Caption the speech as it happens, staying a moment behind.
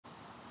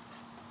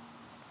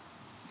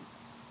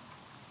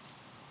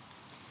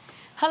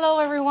Hello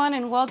everyone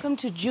and welcome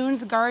to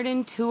June's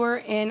garden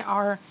tour in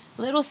our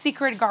little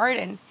secret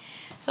garden.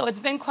 So it's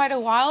been quite a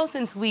while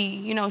since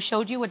we,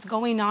 showed you what's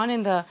going on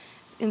in the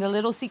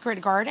little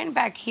secret garden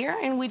back here,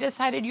 and we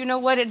decided,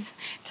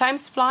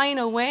 time's flying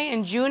away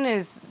and June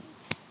is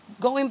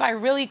going by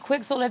really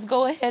quick, so let's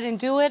go ahead and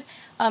do it.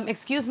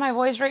 Excuse my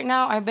voice right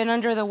now. I've been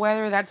under the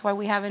weather. That's why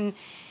we haven't,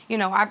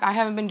 I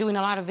haven't been doing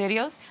a lot of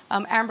videos.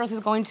 Ambrose is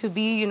going to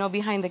be,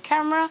 behind the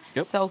camera.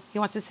 Yep. So he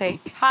wants to say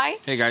hi.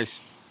 Hey guys.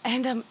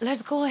 And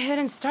let's go ahead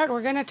and start.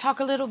 We're going to talk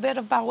a little bit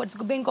about what's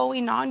been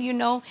going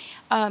on,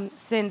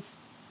 since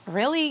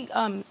really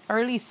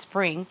early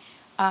spring.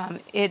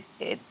 It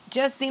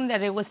just seemed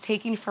that it was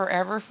taking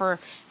forever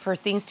for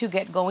things to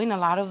get going, a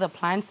lot of the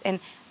plants. And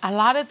a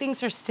lot of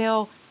things are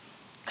still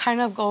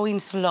kind of going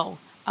slow,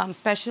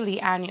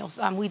 especially annuals.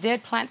 We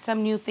did plant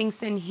some new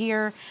things in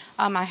here.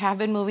 I have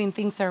been moving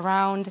things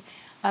around.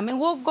 And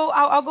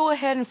I'll go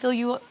ahead and fill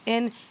you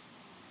in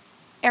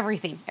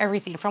everything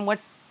from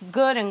what's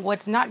good and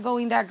what's not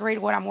going that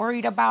great, what I'm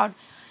worried about,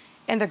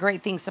 and the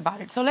great things about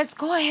it. So let's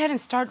go ahead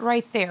and start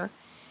right there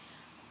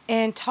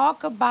and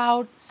talk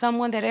about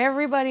someone that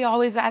everybody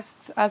always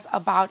asks us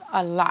about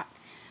a lot.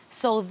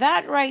 So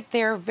that right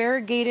there,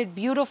 variegated,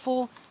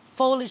 beautiful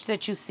foliage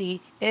that you see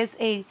is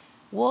a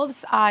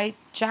wolf's eye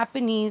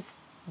Japanese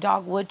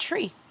dogwood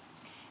tree.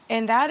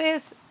 And that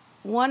is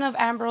one of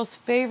Ambrose's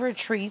favorite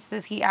trees.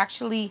 You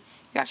actually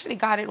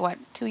got it,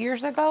 2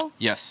 years ago?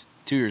 Yes,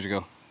 2 years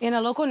ago. In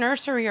a local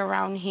nursery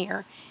around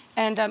here.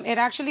 And it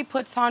actually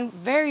puts on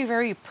very,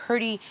 very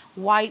pretty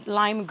white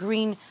lime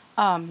green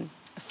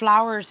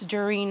flowers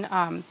during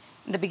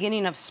the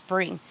beginning of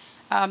spring.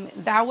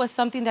 That was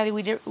something that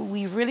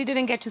we really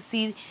didn't get to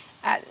see,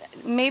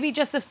 maybe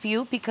just a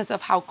few because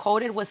of how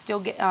cold it was still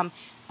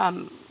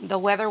the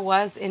weather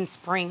was in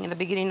spring, in the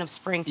beginning of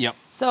spring. Yep.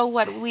 So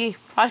we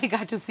probably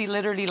got to see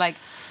literally like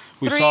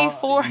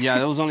four. Yeah,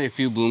 there was only a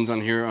few blooms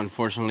on here.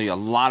 Unfortunately, a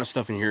lot of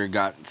stuff in here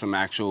got some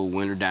actual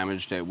winter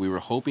damage that we were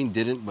hoping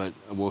didn't, but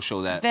we'll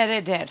show that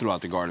it did throughout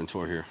the garden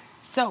tour here.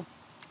 So,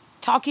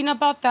 talking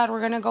about that,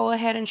 we're going to go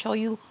ahead and show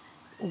you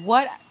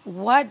what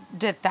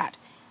did that,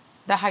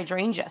 the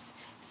hydrangeas.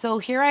 So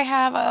here I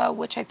have,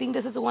 which I think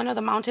this is one of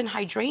the mountain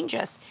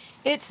hydrangeas.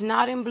 It's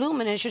not in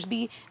bloom, and it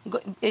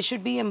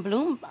should be in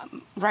bloom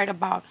right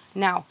about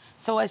now.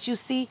 So as you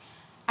see,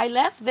 I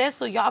left this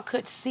so y'all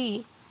could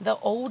see the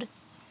old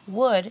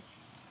wood,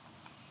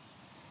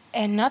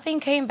 and nothing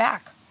came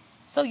back.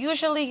 So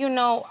usually,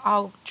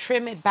 I'll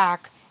trim it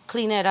back,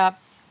 clean it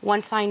up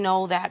once I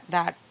know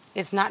that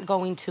it's not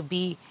going to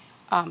be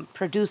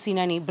producing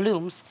any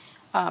blooms.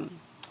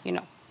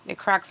 It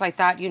cracks like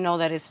that,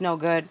 that it's no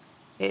good.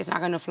 It's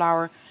not going to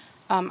flower.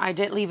 I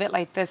did leave it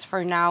like this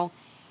for now,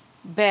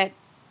 but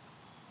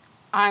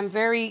I'm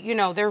very,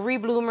 they're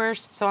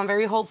rebloomers, so I'm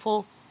very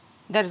hopeful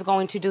that it's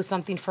going to do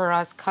something for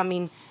us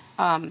coming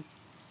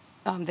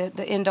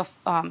the end of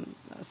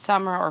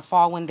summer or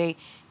fall when they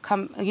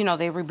come,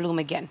 they rebloom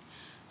again.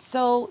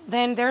 So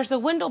then there's a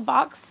window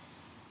box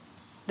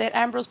that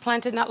Ambrose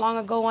planted not long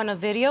ago on a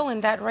video,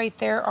 and that right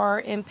there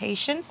are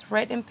impatiens,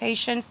 red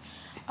impatiens.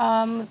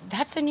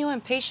 That's a new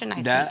impatient, I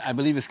think. I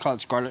believe it's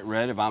called Scarlet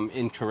Red. If I'm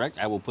incorrect,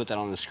 I will put that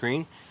on the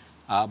screen.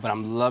 But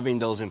I'm loving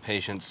those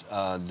impatiens.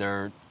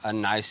 They're a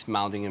nice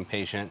mounting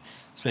impatient,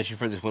 especially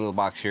for this window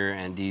box here,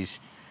 and these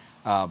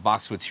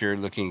boxwoods here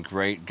looking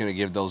great. Gonna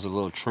give those a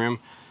little trim.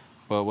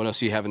 But what else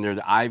do you have in there?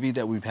 The ivy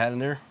that we've had in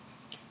there?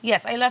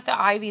 Yes, I left the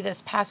ivy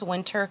this past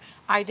winter.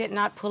 I did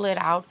not pull it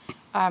out.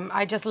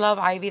 I just love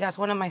ivy. That's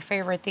one of my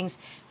favorite things,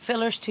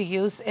 fillers to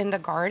use in the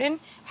garden,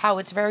 how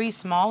it's very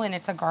small and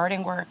it's a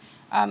garden where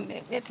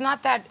it's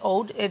not that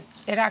old. It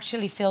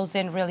actually fills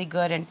in really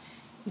good and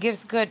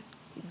gives good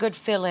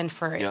fill-in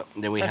for it. Yep,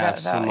 then we have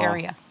some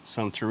area.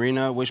 Some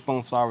Tarina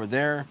wishbone flower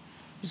there.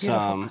 Beautiful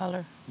some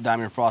color.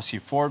 Diamond Frost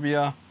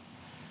euphorbia,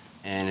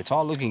 and it's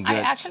all looking good. I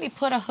actually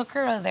put a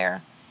hooker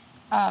there.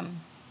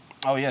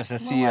 Oh yes,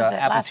 that's the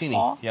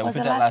Appletini. Yeah, we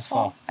put that last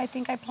fall. I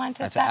think I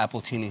planted that's that. That's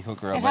an Appletini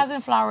hooker. It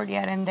hasn't flowered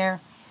yet in there.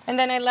 And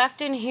then I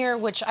left in here,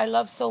 which I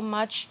love so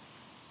much.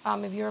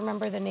 If you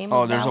remember the name of that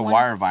one. Oh, there's a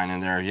wire vine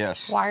in there,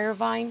 yes. Wire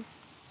vine.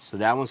 So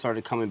that one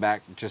started coming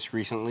back just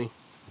recently.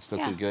 It's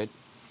looking good.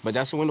 But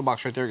that's the window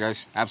box right there,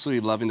 guys.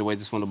 Absolutely loving the way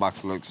this window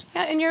box looks.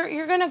 Yeah, and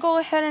you're going to go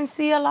ahead and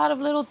see a lot of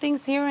little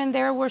things here and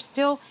there. We're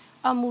still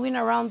moving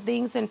around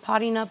things and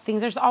potting up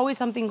things. There's always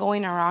something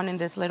going around in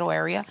this little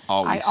area.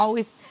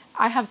 Always.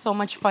 I have so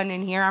much fun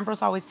in here.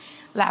 Ambrose always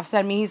laughs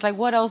at me. He's like,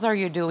 what else are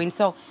you doing?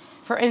 So,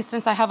 for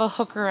instance, I have a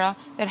heuchera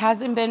that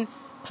hasn't been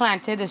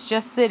planted. It's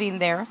just sitting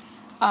there.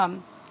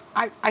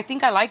 I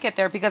think I like it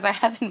there because I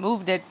haven't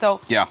moved it.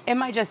 So it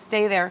might just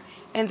stay there.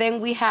 And then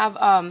we have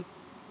the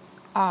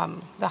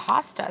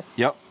hostas.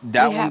 Yep.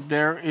 That one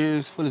there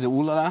is, what is it,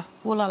 Woolala?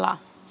 Woolala.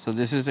 So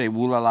this is a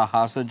Woolala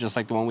hosta, just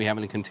like the one we have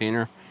in the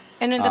container.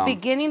 And in the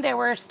beginning, they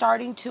were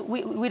starting to,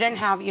 we didn't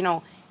have,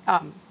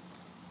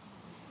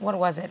 what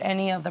was it,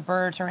 any of the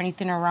birds or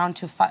anything around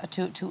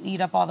to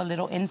eat up all the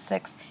little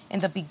insects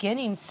in the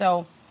beginning.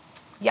 So,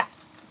 yeah,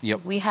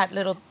 Yep. We had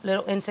little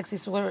insects.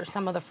 These were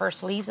some of the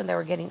first leaves, and they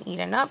were getting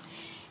eaten up.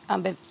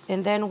 And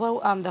then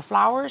the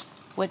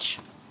flowers, which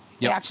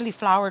they actually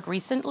flowered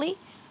recently.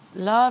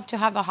 Love to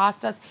have the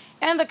hostas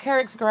and the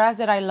carex grass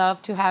that I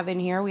love to have in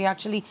here. We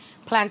actually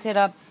planted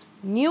up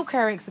new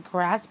carex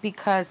grass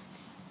because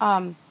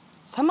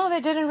some of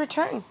it didn't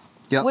return,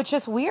 which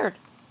is weird.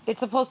 It's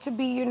supposed to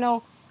be, you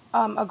know,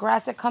 a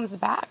grass that comes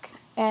back.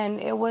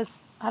 And it was,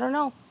 I don't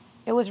know,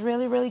 it was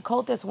really, really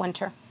cold this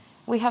winter.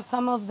 We have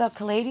some of the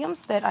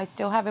caladiums that I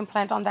still haven't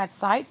planted on that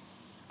side.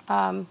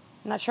 I'm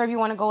not sure if you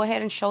want to go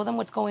ahead and show them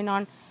what's going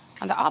on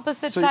the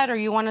opposite side, or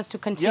you want us to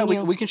continue?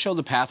 Yeah, we can show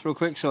the path real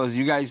quick. So as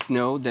you guys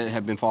know that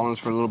have been following us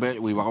for a little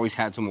bit, we've always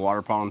had some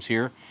water problems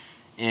here.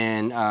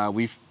 And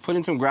we've put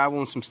in some gravel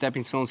and some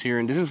stepping stones here.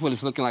 And this is what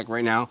it's looking like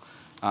right now.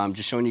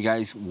 Just showing you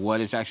guys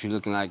what it's actually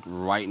looking like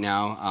right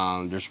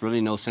now. There's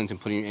really no sense in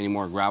putting any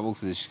more gravel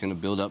because it's just going to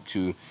build up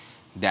to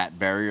that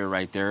barrier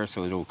right there.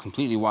 So it'll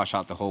completely wash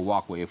out the whole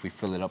walkway if we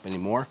fill it up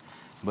anymore.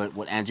 But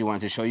what Angie wanted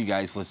to show you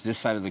guys was this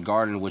side of the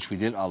garden, which we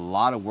did a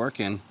lot of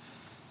work in.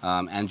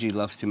 Angie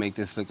loves to make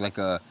this look like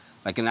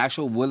an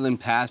actual woodland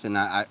path, and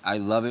I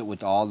love it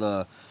with all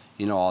the,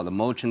 you know, all the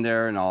mulch in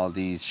there and all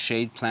these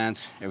shade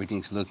plants.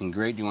 Everything's looking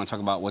great. Do you want to talk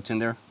about what's in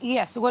there?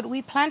 Yes, what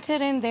we planted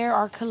in there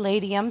are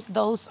caladiums.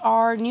 Those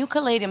are new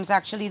caladiums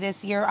actually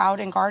this year out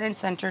in garden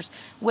centers,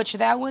 which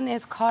that one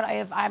is called,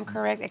 if I'm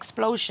correct,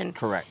 Explosion.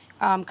 Correct.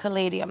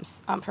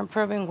 Caladiums from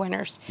Proving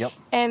Winners. Yep.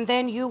 And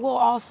then you will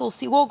also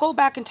see, we'll go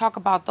back and talk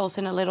about those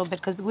in a little bit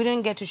because we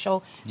didn't get to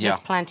show this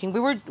planting.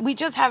 We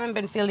just haven't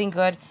been feeling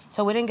good,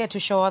 so we didn't get to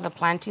show all the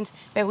plantings,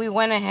 but we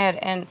went ahead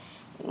and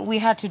we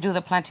had to do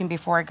the planting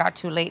before it got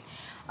too late.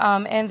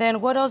 And then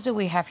what else do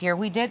we have here?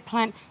 We did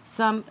plant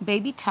some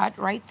baby tut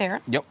right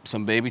there. Yep,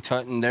 some baby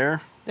tut in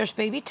there. There's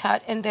baby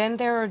tut, and then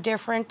there are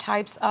different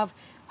types of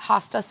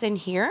hostas in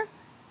here.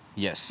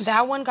 Yes.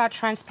 That one got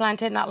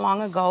transplanted not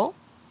long ago.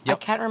 Yep. I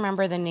can't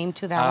remember the name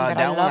to that one,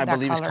 but I love that color. That one I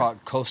believe is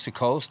called Coast to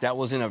Coast. That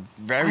was in a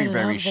very,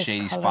 very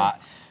shady spot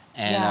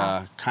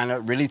and kind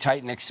of really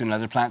tight next to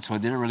another plant, so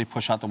it didn't really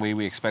push out the way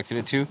we expected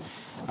it to.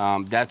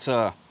 That's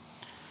a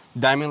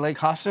Diamond Lake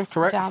Hosta,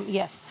 correct?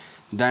 Yes.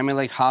 Diamond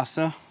Lake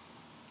Hosta.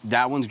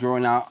 That one's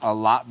growing out a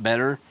lot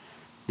better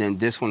than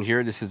this one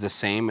here. This is the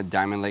same, a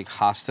Diamond Lake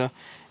Hosta.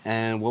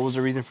 And what was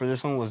the reason for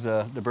this one? Was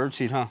the bird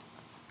seed, huh?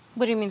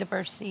 What do you mean the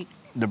bird seed?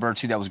 The bird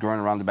seed that was growing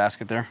around the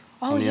basket there.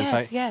 Oh, on the yes,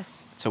 inside.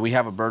 yes. So we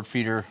have a bird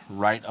feeder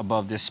right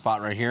above this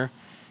spot right here.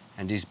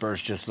 And these birds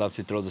just love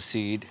to throw the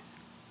seed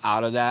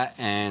out of that.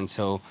 And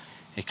so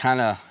it kind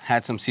of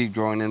had some seed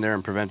growing in there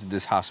and prevented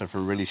this hosta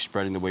from really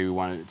spreading the way we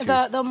wanted it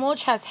to. The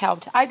mulch has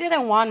helped. I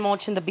didn't want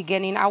mulch in the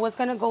beginning. I was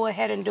going to go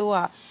ahead and do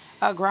a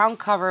ground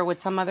cover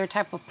with some other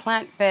type of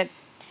plant, but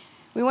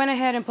we went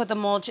ahead and put the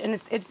mulch, and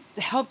it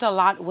helped a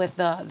lot with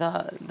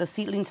the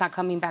seedlings not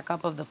coming back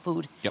up of the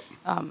food. Yep.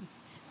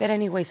 But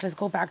anyways, let's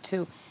go back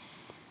to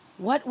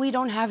what we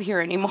don't have here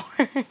anymore.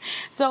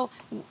 So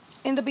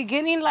in the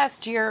beginning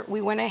last year,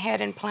 we went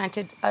ahead and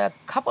planted a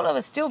couple of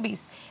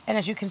astilbes, and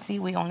as you can see,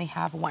 we only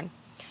have one.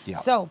 Yep.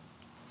 So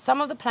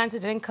some of the plants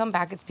that didn't come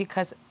back, it's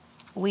because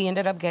we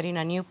ended up getting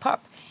a new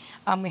pup.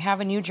 We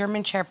have a new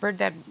German Shepherd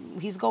that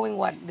he's going,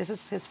 what? This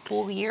is his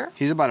full year?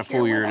 He's about a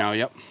full year now,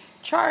 yep.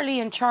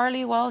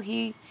 Charlie, well,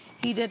 he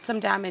did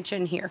some damage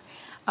in here.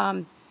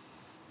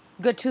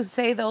 Good to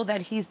say, though,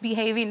 that he's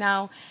behaving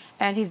now,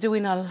 and he's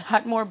doing a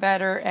lot more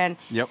better, and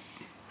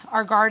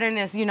our garden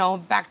is, you know,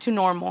 back to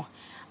normal.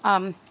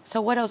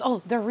 So what else?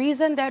 Oh, the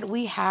reason that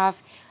we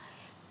have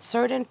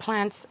certain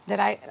plants that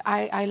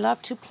I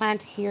love to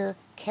plant here,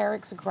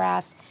 carex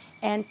grass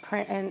and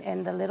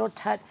the little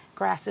tut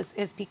grasses,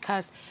 is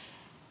because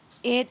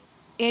it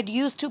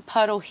used to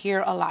puddle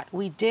here a lot.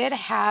 We did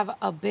have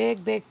a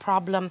big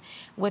problem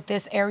with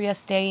this area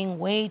staying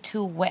way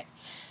too wet.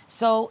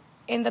 So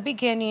in the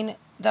beginning,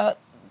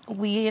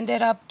 we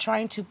ended up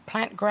trying to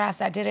plant grass.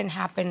 That didn't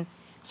happen,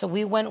 so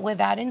we went with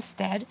that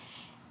instead.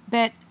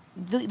 But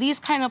these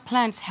kind of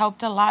plants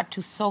helped a lot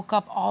to soak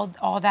up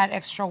all that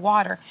extra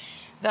water.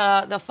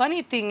 The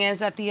funny thing is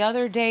that the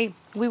other day,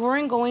 we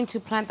weren't going to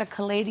plant the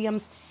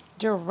caladiums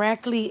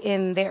directly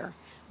in there.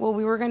 What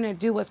we were going to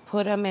do was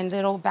put them in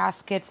little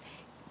baskets,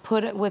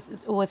 put it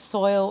with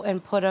soil,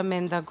 and put them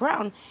in the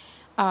ground,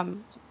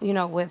 you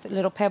know, with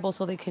little pebbles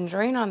so they can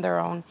drain on their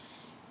own.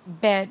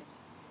 But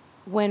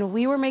when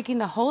we were making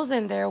the holes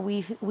in there,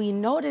 we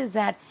noticed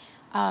that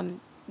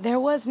there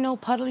was no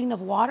puddling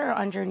of water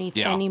underneath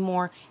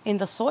anymore in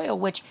the soil,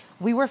 which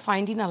we were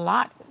finding a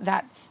lot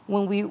that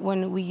when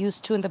we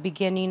used to in the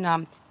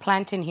beginning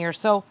plant in here.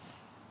 So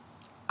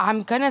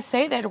I'm gonna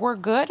say that we're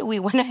good. We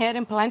went ahead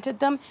and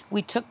planted them.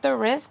 We took the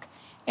risk,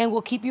 and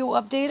we'll keep you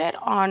updated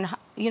on,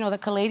 you know, the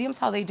caladiums,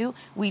 how they do.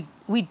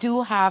 We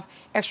do have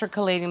extra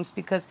caladiums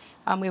because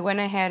we went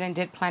ahead and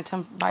did plant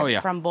them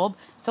from bulb.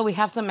 So we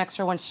have some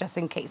extra ones just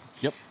in case.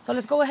 Yep. So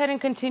let's go ahead and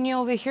continue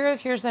over here.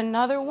 Here's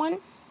another one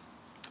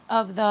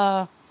of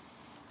the,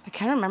 I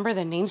can't remember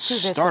the names to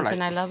this one,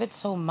 and I love it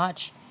so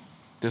much.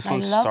 This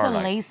one's Starlight. I love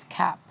Starlight. the lace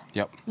cap.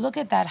 Yep. Look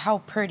at that, how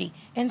pretty.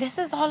 And this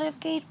is all it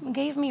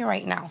gave me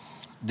right now.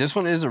 This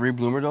one is a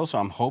rebloomer though, so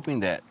I'm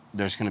hoping that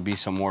there's going to be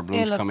some more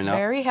blooms coming up. It looks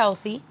very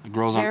healthy. It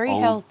grows very on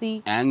old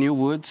healthy and new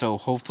wood, so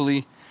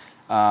hopefully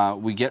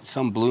we get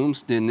some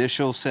blooms. The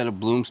initial set of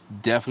blooms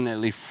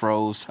definitely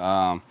froze.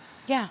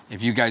 Yeah.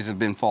 If you guys have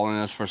been following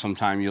us for some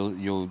time,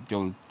 you'll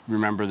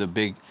remember the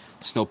big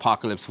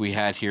snowpocalypse we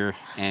had here,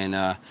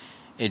 and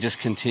it just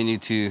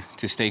continued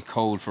to stay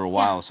cold for a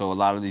while. Yeah. So a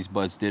lot of these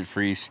buds did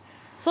freeze.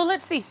 So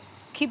let's see.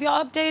 Keep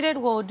y'all updated.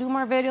 We'll do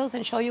more videos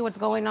and show you what's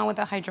going on with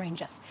the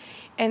hydrangeas.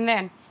 And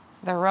then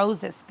the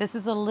roses. This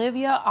is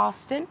Olivia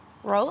Austin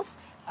rose.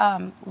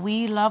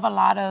 We love a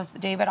lot of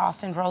David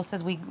Austin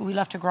roses. We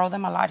love to grow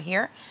them a lot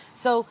here.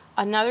 So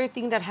another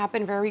thing that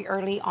happened very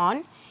early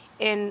on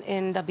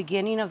in the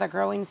beginning of the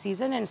growing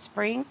season in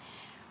spring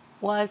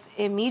was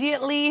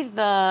immediately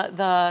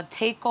the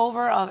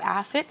takeover of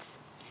aphids.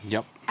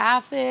 Yep.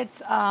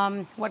 Aphids,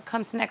 what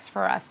comes next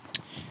for us?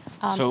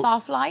 So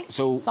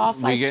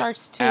Sawfly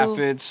starts to...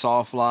 aphids,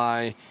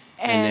 sawfly,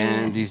 and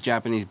then these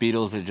Japanese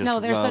beetles that just... No,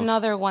 there's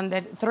another one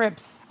that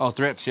thrips. Oh,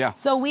 thrips, yeah.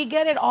 So we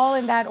get it all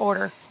in that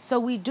order. So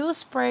we do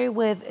spray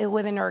with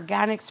an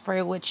organic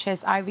spray, which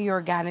is IV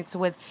Organics.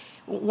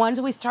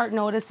 Once we start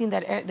noticing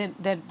that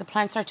the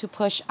plants start to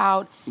push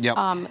out, yep.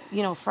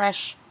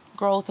 Fresh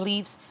growth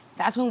leaves,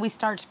 that's when we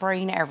start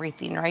spraying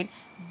everything, right?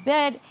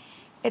 But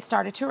it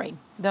started to rain.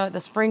 The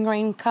spring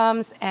rain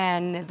comes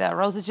and the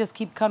roses just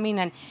keep coming,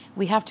 and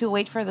we have to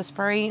wait for the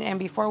spraying, and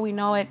before we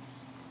know it,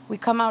 we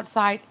come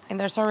outside and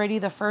there's already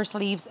the first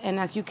leaves, and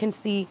as you can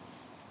see,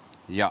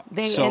 yeah,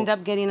 they end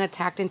up getting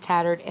attacked and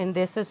tattered, and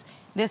this is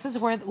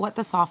what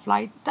the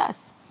sawfly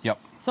does. Yep.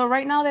 So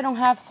right now they don't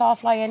have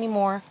sawfly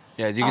anymore.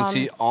 Yeah, as you can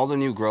see, all the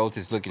new growth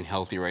is looking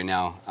healthy right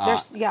now.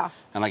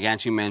 And like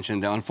Angie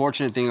mentioned, the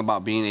unfortunate thing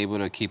about being able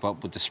to keep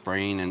up with the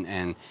spraying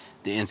and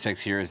the insects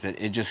here is that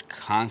it just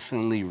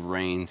constantly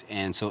rains.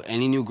 And so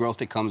any new growth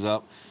that comes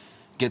up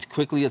gets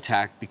quickly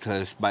attacked,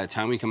 because by the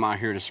time we come out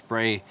here to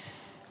spray,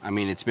 I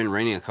mean, it's been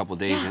raining a couple of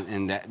days,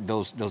 and that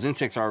those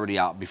insects are already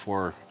out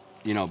before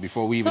we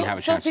even have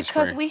a chance to spray. So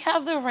because we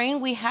have the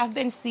rain, we have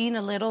been seeing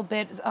a little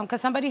bit,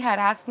 because somebody had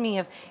asked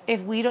me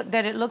if we don't,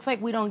 that it looks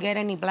like we don't get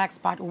any black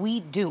spot.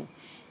 We do.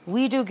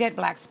 We do get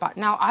black spot.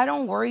 Now, I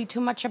don't worry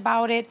too much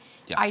about it.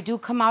 Yeah. I do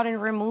come out and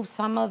remove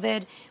some of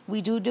it.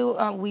 We do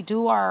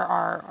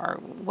our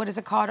what is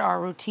it called?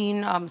 Our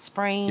routine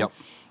spraying.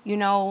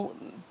 Yep.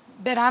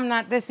 But I'm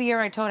not, this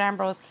year I told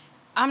Ambrose,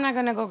 I'm not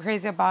going to go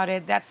crazy about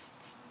it. That's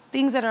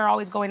things that are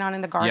always going on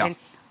in the garden. Yeah.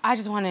 I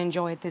just want to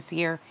enjoy it this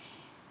year.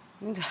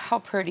 How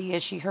pretty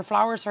is she? Her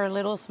flowers are a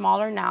little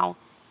smaller now.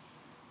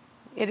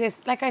 It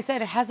is, like I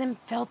said, it hasn't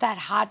felt that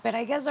hot, but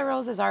I guess the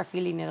roses are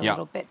feeling it a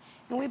little bit.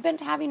 And we've been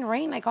having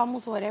rain like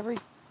almost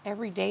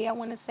every day, I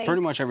want to say.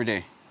 Pretty much every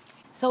day.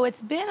 So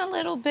it's been a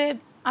little bit,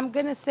 I'm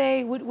going to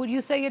say, would you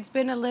say it's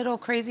been a little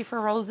crazy for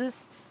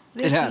roses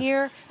this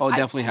year? Oh, it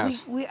definitely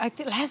has. I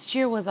think last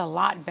year was a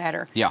lot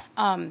better. Yeah.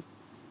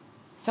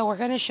 So we're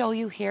going to show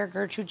you here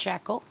Gertrude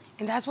Jekyll.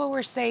 And that's what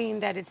we're saying,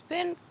 that it's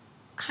been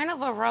kind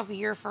of a rough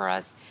year for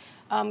us.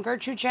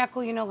 Gertrude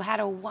Jekyll, had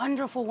a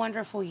wonderful,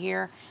 wonderful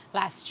year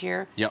last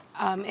year. Yep.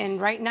 And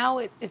right now,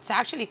 it's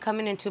actually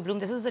coming into bloom.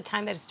 This is the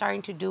time that it's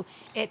starting to do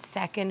its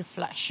second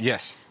flush.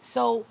 Yes.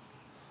 So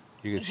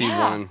you can see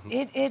one.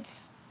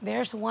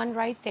 There's one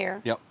right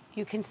there. Yep.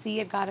 You can see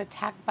it got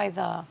attacked by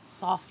the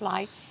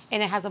sawfly,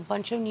 and it has a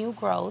bunch of new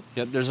growth.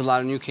 Yep, there's a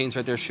lot of new canes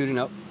right there shooting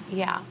up.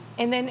 Yeah.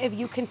 And then if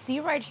you can see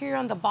right here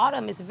on the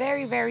bottom, it's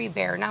very, very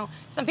bare. Now,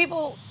 some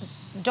people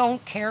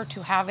don't care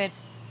to have it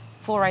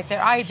full right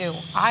there. I do.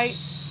 I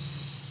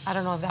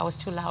don't know if that was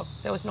too loud.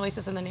 There was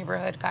noises in the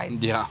neighborhood, guys.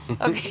 Yeah.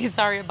 Okay,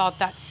 sorry about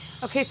that.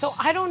 Okay, so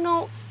I don't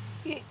know.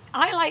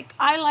 I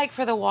like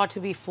for the wall to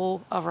be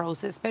full of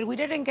roses, but we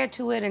didn't get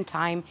to it in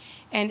time,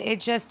 and it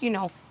just,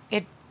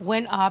 it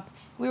went up.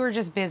 We were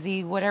just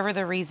busy, whatever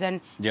the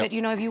reason. Yep. But,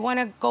 if you want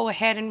to go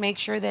ahead and make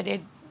sure that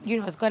it,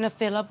 is going to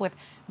fill up with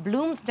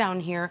blooms down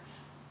here,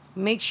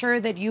 make sure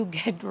that you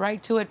get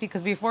right to it,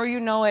 because before you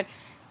know it,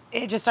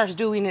 it just starts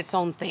doing its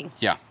own thing.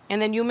 Yeah.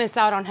 And then you miss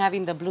out on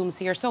having the blooms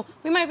here. So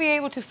we might be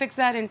able to fix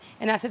that, and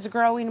as it's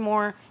growing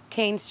more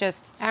canes,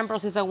 just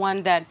Ambrose is the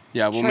one that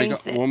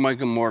we'll make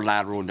them more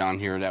lateral down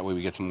here. That way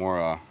we get some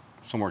more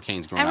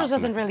canes growing. Ambrose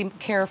doesn't really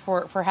care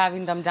for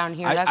having them down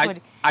here.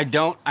 I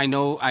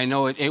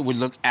know it would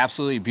look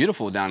absolutely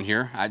beautiful down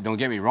here. Don't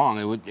get me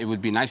wrong. It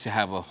would be nice to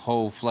have a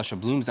whole flush of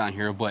blooms down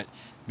here, but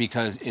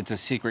because it's a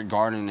secret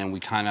garden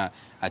and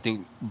I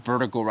think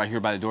vertical right here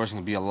by the door is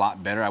going to be a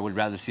lot better. I would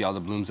rather see all the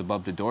blooms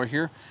above the door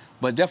here.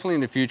 But definitely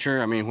in the future,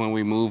 I mean, when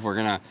we move,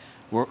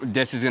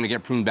 this is going to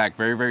get pruned back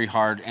very, very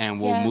hard, and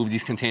we'll move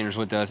these containers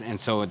with us. And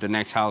so at the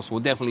next house,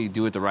 we'll definitely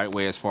do it the right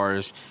way as far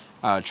as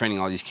training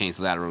all these canes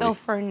laterally. So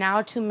for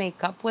now, to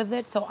make up with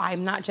it, so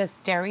I'm not just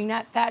staring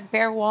at that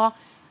bare wall,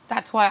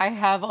 that's why I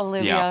have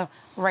Olivia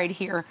right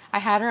here. I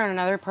had her in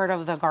another part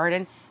of the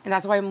garden, and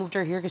that's why I moved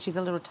her here, because she's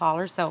a little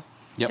taller. So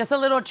just a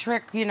little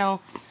trick,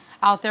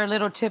 out there, a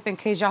little tip in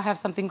case y'all have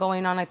something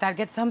going on like that.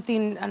 Get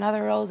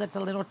another rose that's a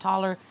little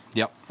taller,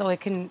 so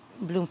it can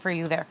bloom for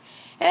you there.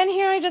 And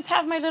here I just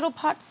have my little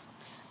pots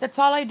that's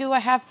all I do. I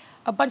have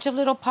a bunch of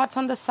little pots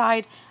on the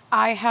side.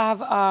 I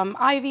have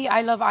ivy.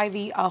 I love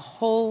ivy a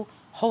whole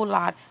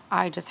lot.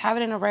 I just have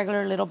it in a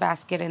regular little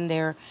basket in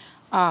there.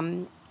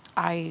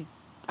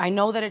 I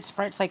know that it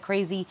spreads like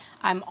crazy.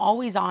 I'm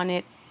always on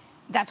it.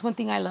 That's one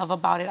thing I love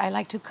about it. I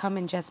like to come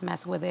and just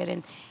mess with it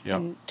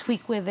and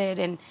tweak with it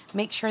and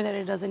make sure that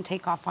it doesn't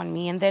take off on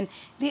me. And then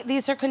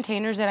these are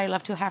containers that I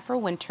love to have for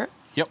winter,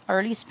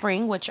 early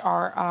spring, which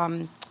are,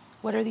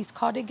 what are these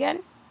called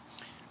again?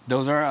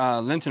 Those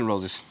are Lenten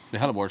roses, the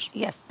hellebores.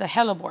 Yes, the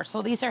hellebores.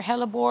 So these are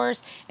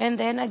hellebores. And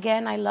then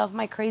again, I love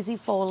my crazy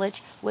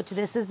foliage, which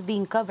this is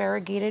vinca,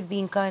 variegated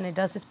vinca, and it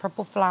does its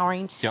purple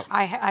flowering. Yep.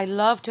 I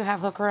love to have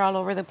heuchera all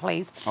over the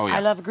place. Oh, yeah. I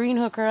love green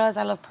heucheras.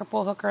 I love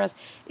purple heucheras.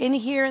 In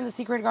here in the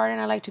secret garden,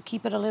 I like to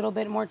keep it a little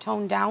bit more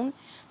toned down.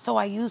 So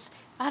I use,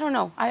 I don't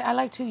know, I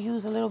like to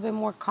use a little bit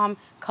more calm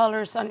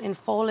colors in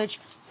foliage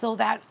so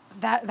that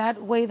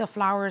way the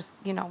flowers,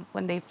 you know,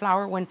 when they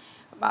flower, when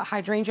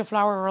hydrangea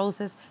flower,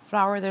 roses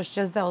flower, there's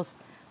just those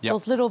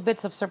little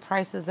bits of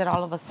surprises that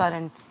all of a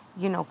sudden,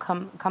 you know,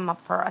 come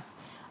up for us.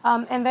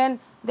 And then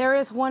there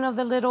is one of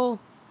the little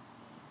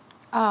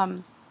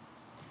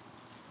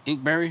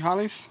inkberry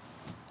hollies.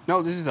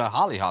 No, this is a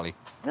holly. This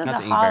not is the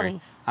a inkberry.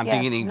 holly. I'm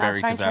thinking inkberry because I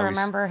was because trying to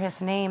remember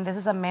his name. This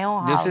is a male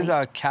holly. This is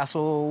a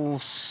castle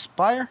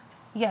spire.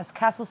 Yes,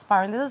 castle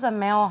spire. And this is a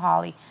male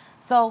holly.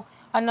 So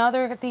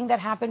another thing that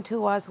happened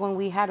to us when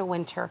we had a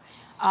winter,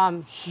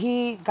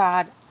 he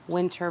got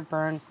winter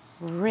burn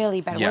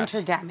really bad,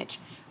 winter damage,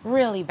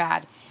 really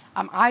bad.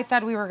 I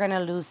thought we were going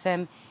to lose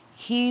him.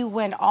 He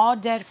went all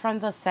dead from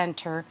the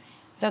center.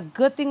 The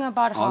good thing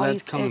about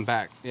hollies coming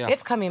back. Yeah.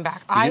 It's coming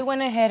back. I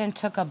went ahead and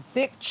took a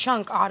big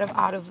chunk out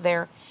of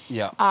there.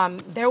 Yeah.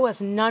 There was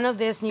none of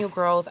this new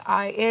growth.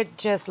 It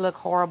just looked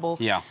horrible.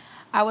 Yeah.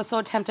 I was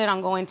so tempted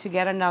on going to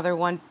get another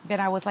one, but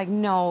I was like,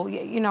 no,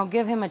 you know,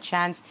 give him a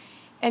chance.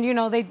 And you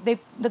know, the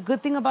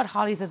good thing about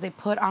hollies is they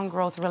put on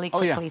growth really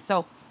quickly. Oh, yeah.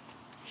 So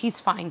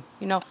he's fine.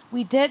 You know,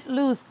 we did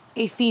lose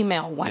a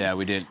female one. Yeah,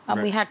 we did.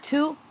 We had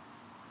two,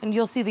 and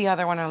you'll see the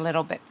other one in a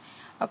little bit.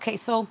 Okay,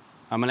 so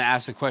I'm going to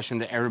ask the question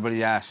that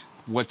everybody asks.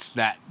 What's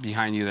that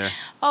behind you there?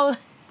 Oh,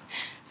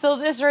 so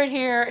this right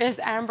here is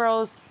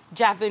Ambrose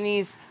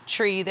Japanese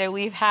tree that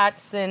we've had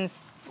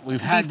since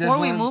before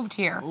we moved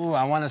here. Ooh,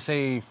 I want to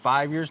say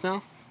 5 years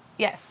now.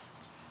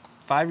 Yes.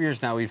 5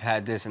 years now we've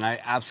had this, and I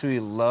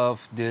absolutely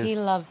love this. He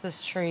loves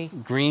this tree.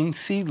 Green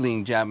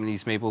seedling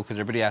Japanese maple, because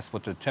everybody asks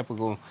what the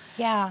typical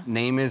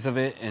name is of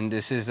it, and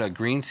this is a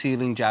green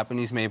seedling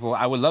Japanese maple.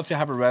 I would love to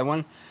have a red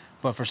one,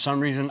 but for some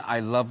reason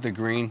I love the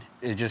green.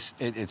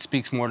 It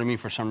speaks more to me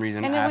for some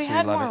reason. And I if we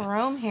had absolutely love more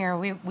room here,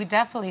 we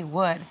definitely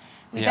would.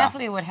 We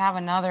definitely would have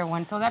another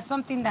one. So that's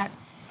something that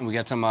And we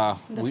got some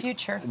the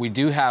future. We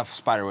do have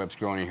spider webs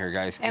growing in here,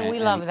 guys, and we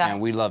love that. And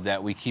we love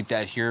that. We keep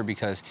that here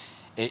because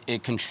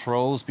it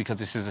controls, because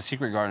this is a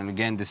secret garden.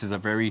 Again, this is a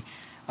very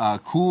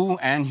cool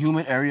and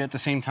humid area at the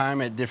same time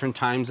at different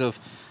times of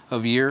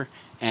year,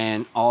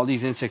 and all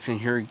these insects in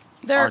here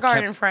They're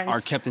garden friends.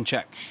 Are kept in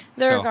check.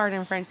 They're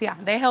garden friends. Yeah,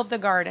 they help the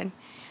garden.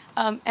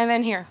 And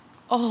then here,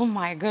 oh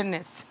my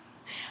goodness,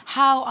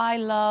 how I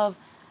love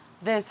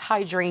this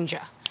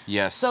hydrangea.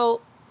 Yes.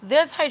 So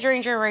this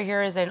hydrangea right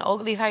here is an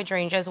oak leaf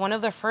hydrangea. It's one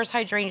of the first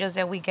hydrangeas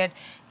that we get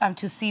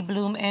to see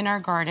bloom in our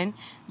garden.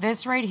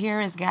 This right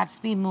here is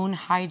Gatsby Moon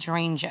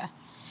hydrangea.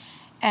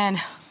 And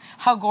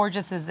how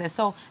gorgeous is this?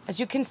 So as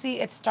you can see,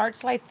 it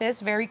starts like this,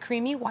 very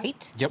creamy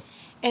white. Yep.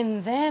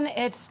 And then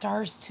it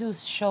starts to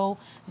show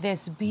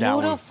this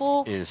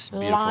beautiful, that one is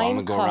beautiful. lime I'm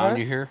gonna go color, around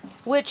you here.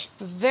 which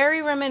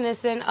very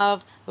reminiscent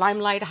of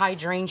limelight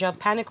hydrangea,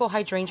 panicle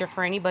hydrangea.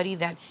 For anybody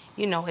that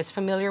you know is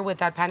familiar with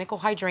that panicle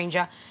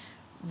hydrangea,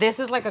 this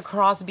is like a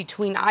cross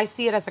between. I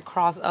see it as a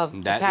cross of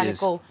the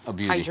panicle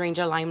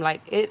hydrangea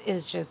limelight. It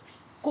is just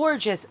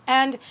gorgeous,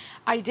 and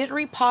I did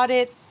repot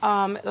it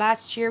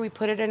last year. We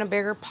put it in a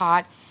bigger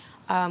pot.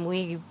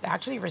 We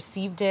actually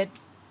received it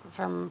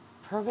from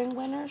Proven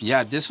Winners.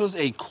 Yeah, this was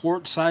a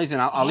quart size,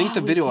 and I'll link the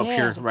video up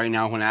here right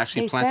now when I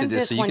actually planted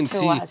this, so you can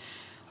see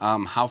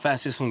how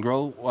fast this one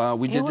grew.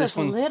 We did this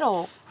one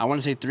little. I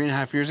want to say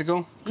 3.5 years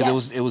ago,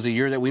 because it was a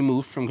year that we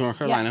moved from North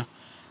Carolina.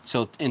 Yes.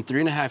 So in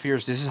 3.5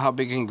 years, this is how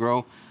big it can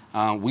grow.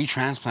 We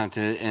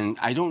transplanted it, and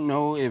I don't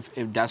know if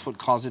that's what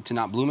caused it to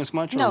not bloom as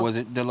much, or was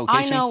it the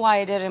location? I know why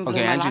it didn't bloom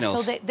a lot.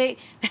 knows. So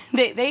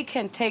they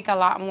can take a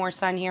lot more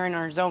sun here in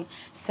our zone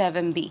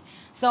 7B.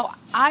 So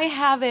I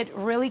have it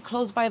really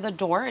close by the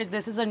door.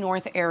 This is a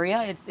north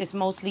area. It's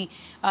mostly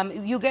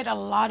you get a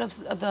lot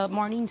of the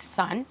morning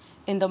sun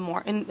in the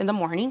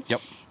morning.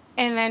 Yep.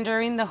 And then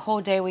during the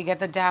whole day, we get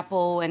the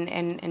dapple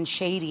and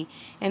shady.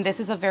 And this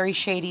is a very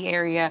shady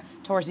area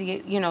towards the,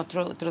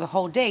 through the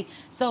whole day.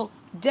 So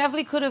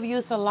definitely could have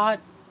used a lot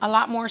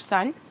more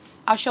sun.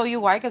 I'll show you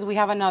why, because we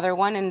have another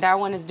one, and that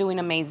one is doing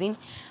amazing.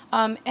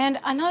 And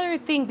another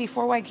thing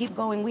before I keep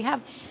going, we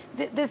have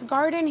this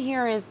garden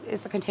here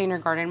is a container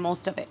garden,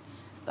 most of it.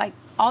 Like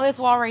all this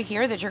wall right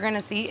here that you're going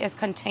to see is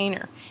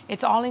container.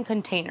 It's all in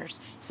containers.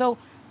 So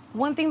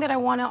one thing that I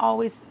want to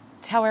always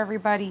tell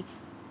everybody,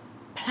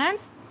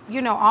 plants,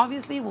 you know,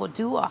 obviously will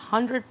do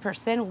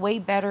 100% way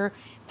better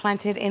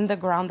planted in the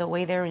ground the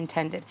way they're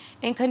intended.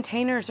 In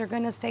containers, they're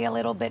going to stay a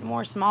little bit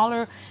more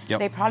smaller. Yep.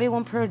 They probably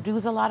won't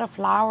produce a lot of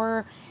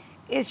flower.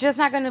 It's just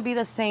not going to be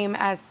the same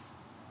as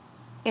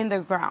in the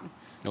ground.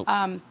 Nope.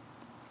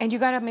 And you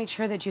got to make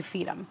sure that you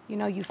feed them. You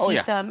know, you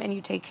feed them and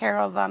you take care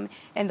of them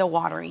and the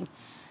watering.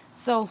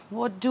 So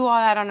we'll do all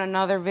that on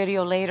another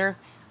video later.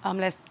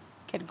 Let's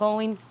get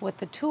going with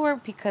the tour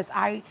because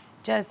I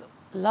just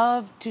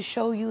love to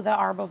show you the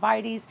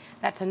arborvitaes.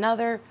 That's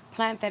another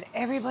plant that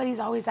everybody's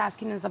always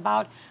asking us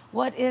about.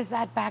 What is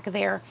that back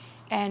there?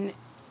 And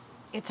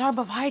it's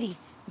arborvitae.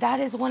 That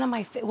is one of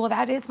my,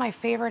 that is my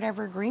favorite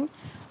evergreen.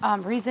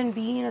 Reason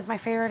being is my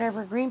favorite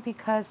evergreen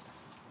because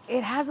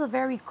it has a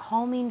very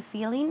calming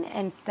feeling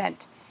and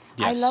scent.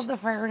 Yes. I love the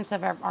fragrance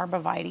of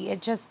arborvitae.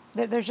 It just,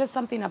 there's just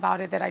something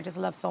about it that I just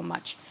love so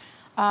much.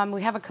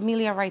 We have a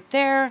camellia right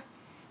there.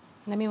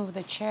 Let me move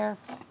the chair.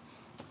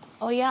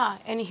 Oh yeah,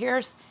 and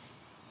here's,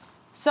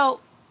 so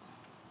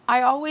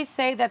I always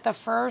say that the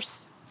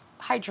first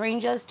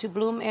hydrangeas to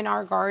bloom in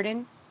our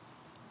garden,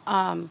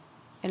 and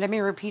let me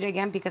repeat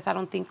again because I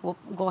don't think we'll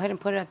go ahead and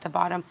put it at the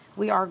bottom.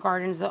 We are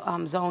garden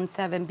zone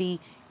 7B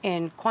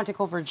in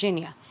Quantico,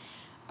 Virginia.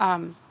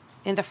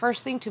 And the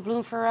first thing to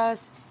bloom for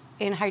us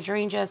in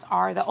hydrangeas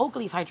are the oak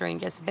leaf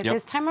hydrangeas. But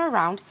this time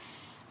around,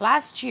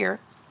 last year,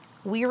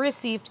 we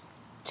received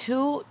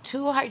two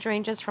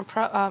hydrangeas from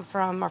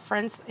our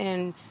friends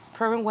in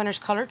Pervin Winter's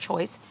Color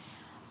Choice.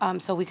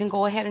 So we can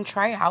go ahead and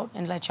try out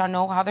and let y'all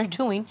know how they're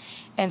doing.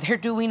 And they're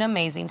doing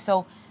amazing.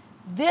 So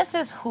this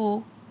is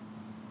who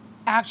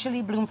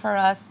actually bloomed for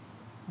us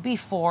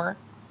before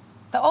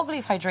the oak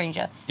leaf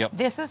hydrangea. Yep.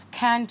 This is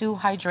can-do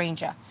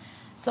hydrangea.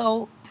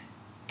 So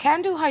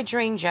can-do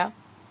hydrangea,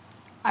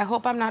 I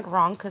hope I'm not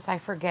wrong because I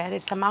forget.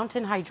 It's a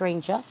mountain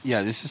hydrangea.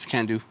 Yeah, this is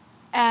can-do.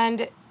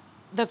 And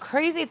the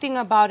crazy thing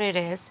about it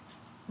is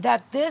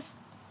that this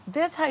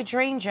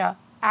hydrangea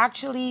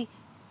actually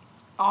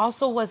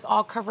also was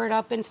all covered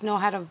up in snow,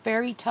 had a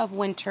very tough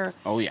winter.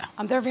 Oh, yeah.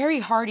 They're very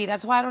hardy.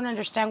 That's why I don't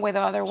understand why the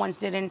other ones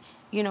didn't,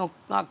 you know,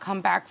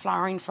 come back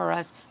flowering for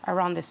us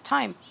around this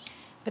time.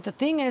 But the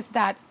thing is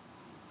that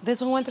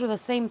this one went through the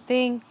same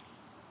thing,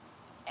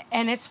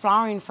 and it's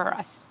flowering for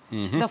us.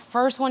 Mm-hmm. The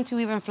first one to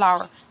even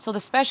flower. So the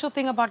special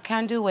thing about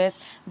can-do is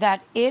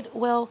that it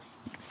will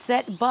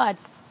set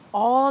buds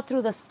all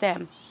through the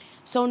stem.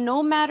 So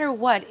no matter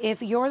what,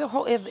 if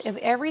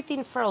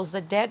everything froze,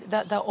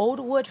 the old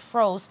wood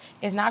froze,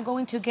 is not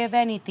going to give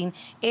anything.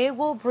 It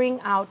will bring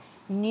out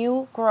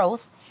new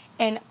growth,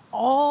 and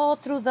all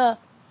through the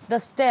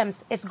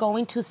stems, it's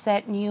going to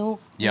set new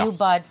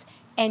buds,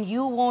 and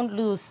you won't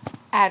lose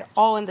at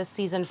all in the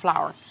season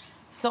flower.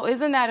 So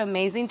isn't that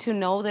amazing to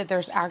know that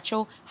there's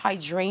actual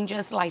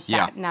hydrangeas like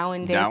that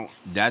nowadays?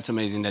 That's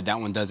amazing that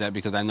one does that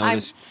because I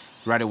noticed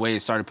right away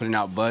it started putting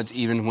out buds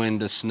even when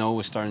the snow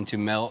was starting to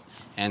melt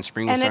and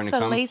spring was starting to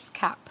come. And it's a lace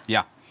cap.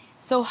 Yeah.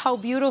 So how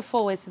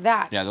beautiful is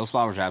that? Yeah, those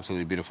flowers are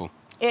absolutely beautiful.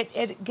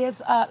 It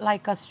gives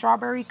like a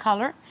strawberry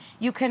color.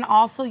 You can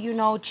also, you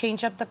know,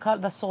 change up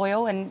the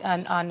soil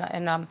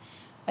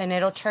and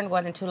it'll turn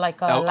into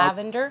like a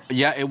lavender.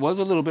 Yeah, it was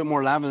a little bit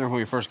more lavender when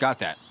we first got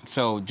that.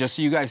 So just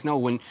so you guys know,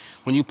 when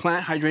you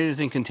plant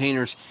hydrangeas in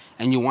containers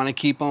and you want to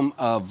keep them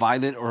a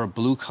violet or a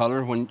blue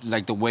color, when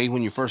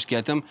you first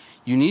get them,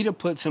 you need to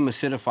put some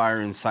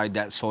acidifier inside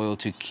that soil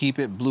to keep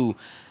it blue.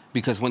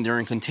 Because when they're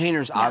in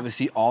containers,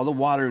 obviously all the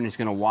water is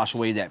going to wash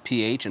away that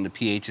pH, and the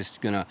pH is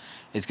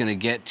gonna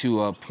get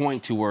to a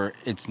point to where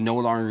it's no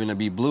longer going to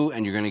be blue,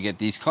 and you're going to get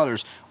these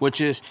colors, which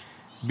is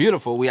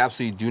beautiful. We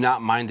absolutely do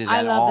not mind it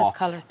at all. I love this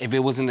color. If it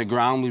was in the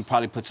ground, we'd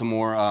probably put some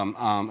more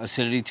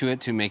acidity to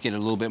it to make it a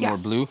little bit more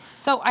blue.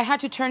 So I had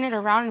to turn it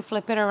around and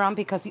flip it around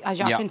because, as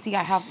y'all can see,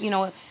 I have, you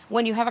know,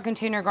 when you have a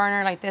container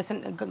garden like this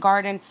and a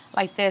garden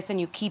like this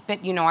and you keep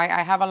it, you know,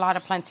 I have a lot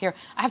of plants here.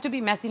 I have to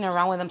be messing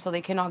around with them so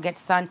they can all get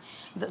sun.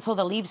 So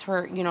the leaves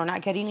were, you know,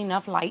 not getting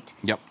enough light.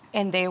 Yep.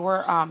 And they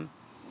were,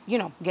 you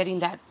know,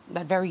 getting that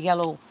very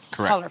yellow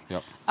color.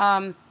 Yep.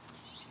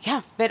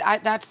 Yeah, but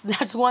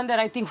that's one that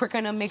I think we're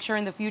going to make sure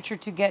in the future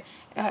to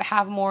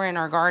have more in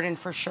our garden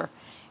for sure.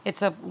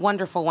 It's a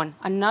wonderful one.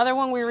 Another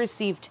one we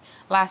received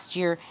last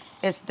year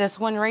is this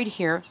one right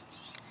here.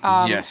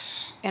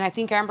 Yes. And I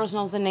think Ambrose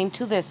knows the name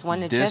to this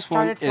one. It this just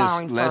started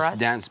flowering for us. Let's us.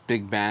 Dance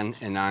Big Band,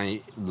 and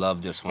I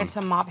love this one. It's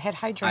a mophead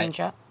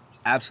hydrangea.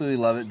 I absolutely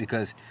love it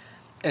because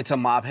it's a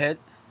mophead,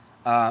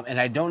 and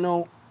I don't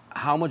know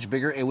how much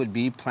bigger it would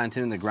be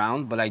planted in the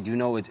ground, but I do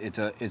know it's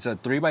a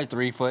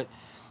 3x3 foot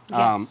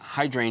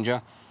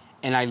hydrangea,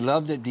 and I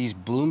love that these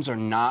blooms are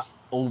not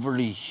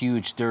overly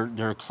huge.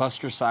 They're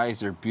cluster size.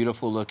 They're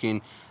beautiful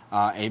looking.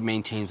 It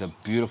maintains a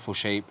beautiful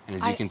shape, and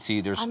as you can see,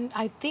 there's.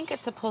 I think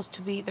it's supposed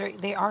to be.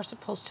 They are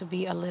supposed to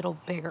be a little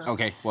bigger.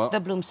 Okay, well. The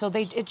bloom. So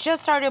it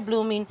just started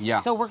blooming.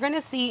 Yeah. So we're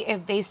gonna see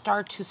if they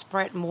start to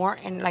spread more,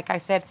 and like I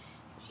said,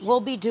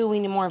 we'll be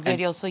doing more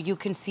videos so you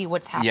can see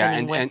what's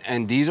happening. Yeah,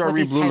 and these are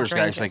rebloomers,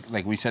 guys.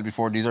 Like we said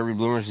before, these are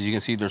rebloomers. As you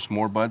can see, there's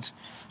more buds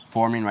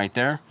forming right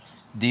there.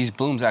 These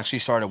blooms actually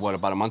started, what,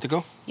 about a month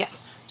ago?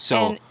 Yes.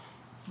 So and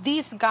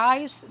these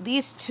guys,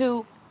 these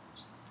two,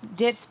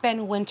 did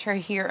spend winter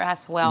here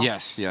as well.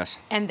 Yes, yes.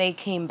 And they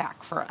came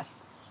back for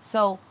us.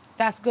 So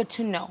that's good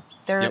to know.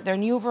 They're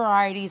new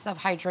varieties of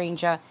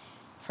hydrangea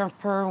from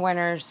Peru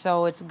winters.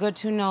 So it's good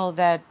to know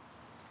that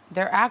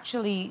they're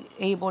actually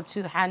able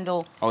to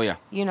handle,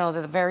 you know,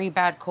 the very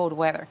bad cold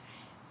weather.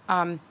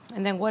 And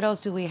then what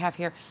else do we have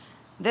here?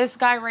 This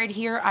guy right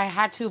here, I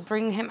had to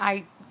bring him,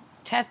 I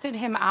tested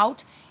him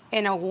out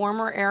in a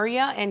warmer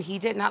area and he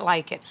did not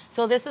like it.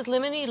 So this is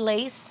Lemony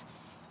Lace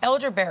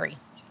elderberry.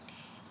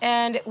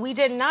 And we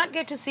did not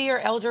get to see our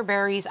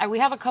elderberries. We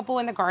have a couple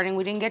in the garden.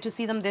 We didn't get to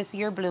see them this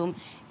year bloom.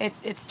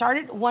 It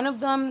started, one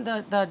of them,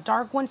 the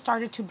dark one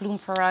started to bloom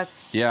for us.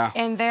 Yeah.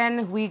 And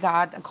then we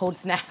got a cold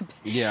snap.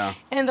 Yeah.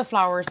 And the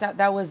flowers,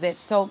 that was it.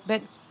 So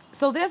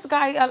this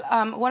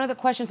guy, one of the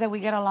questions that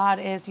we get a lot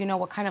is, you know,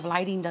 what kind of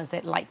lighting does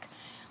it like?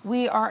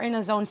 We are in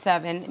a zone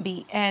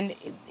 7B and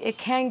it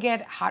can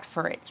get hot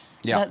for it.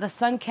 Yeah. The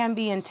sun can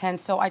be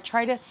intense. So I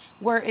try to,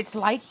 where it's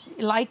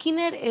liking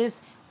it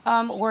is,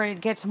 where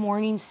it gets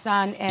morning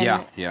sun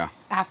and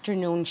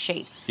afternoon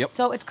shade. Yep.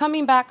 So it's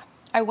coming back.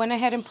 I went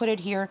ahead and put it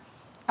here.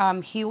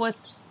 He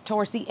was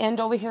towards the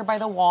end over here by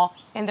the wall,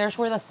 and there's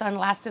where the sun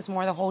lasts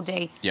more the whole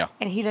day. Yeah.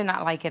 And he did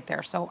not like it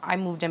there, so I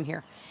moved him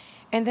here.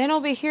 And then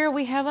over here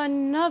we have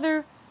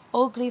another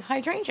oak leaf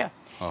hydrangea.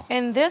 Oh.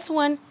 And this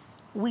one,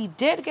 we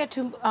did get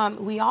to,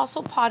 we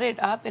also potted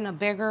up in a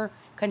bigger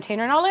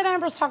container. And I'll let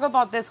Ambrose talk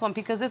about this one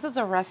because this is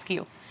a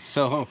rescue.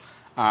 So,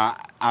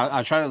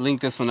 I'll try to link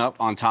this one up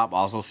on top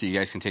also so you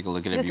guys can take a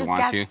look at it if you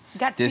want to.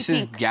 This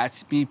is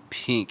Gatsby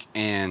Pink.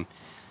 And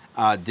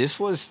this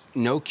was,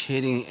 no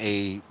kidding,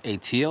 a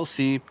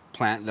TLC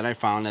plant that I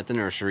found at the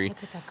nursery.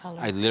 Look at that color.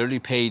 I literally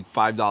paid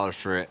 $5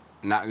 for it.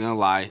 Not going to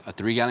lie. A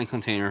 3-gallon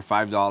container,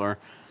 $5,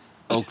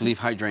 oak leaf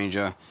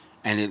hydrangea.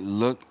 And it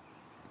looked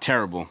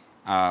terrible.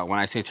 When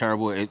I say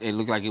terrible, it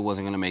looked like it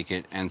wasn't going to make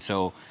it. And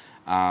so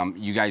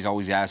you guys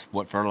always ask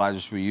what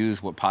fertilizers we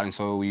use, what potting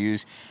soil we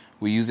use.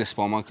 We use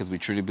Espoma because we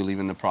truly believe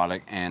in the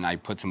product, and I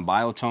put some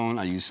Biotone.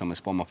 I use some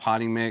Espoma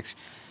potting mix,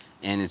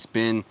 and it's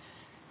been,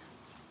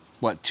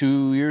 what,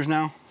 2 years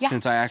now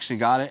since I actually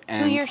got it?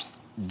 And 2 years.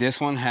 This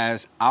one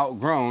has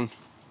outgrown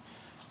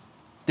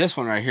this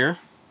one right here.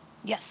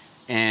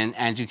 Yes. And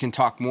Angie can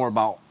talk more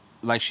about,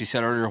 like she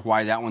said earlier,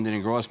 why that one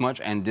didn't grow as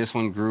much, and this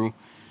one grew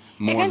more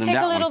than that one. It can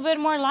take a little bit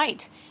more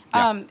light.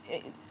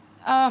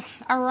 Yeah.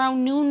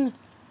 Around noon,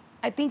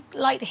 I think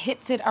light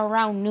hits it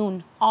around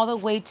noon, all the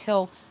way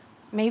till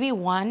maybe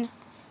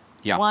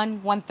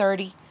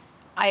 1:30.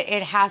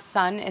 It has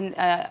sun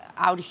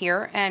out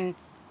here, and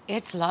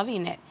it's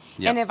loving it.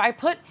 Yep. And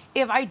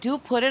if I do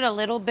put it a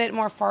little bit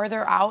more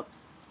farther out,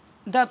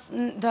 the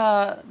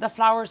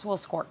flowers will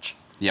scorch.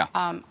 Yeah.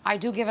 I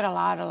do give it a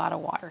lot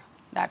of water.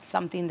 That's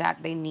something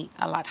that they need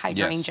a lot.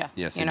 Hydrangea.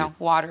 Yes, you know,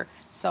 water.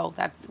 So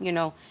that's, you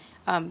know,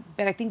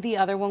 but I think the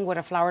other one would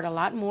have flowered a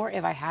lot more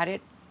if I had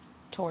it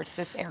towards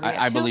this area.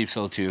 I believe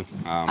so too.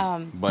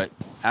 But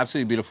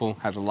absolutely beautiful.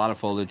 Has a lot of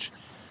foliage.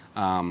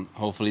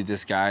 Hopefully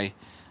this guy,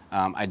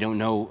 I don't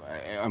know.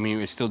 I mean,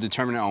 it's still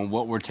determinant on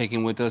what we're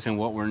taking with us and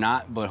what we're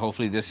not. But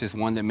hopefully this is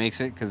one that makes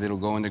it because it'll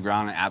go in the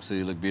ground and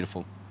absolutely look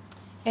beautiful.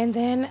 And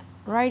then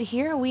right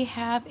here we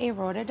have a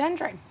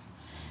rhododendron.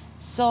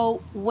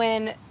 So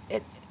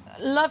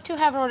love to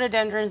have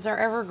rhododendrons. They're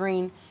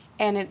evergreen,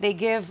 and they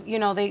give, you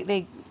know,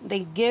 they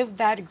give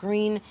that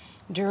green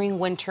during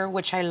winter,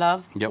 which I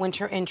love. Yep.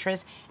 Winter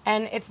interest,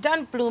 and it's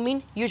done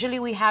blooming. Usually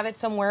we have it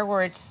somewhere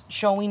where it's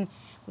showing,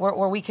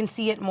 where we can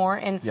see it more.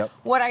 And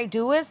what I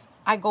do is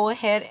I go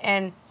ahead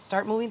and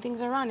start moving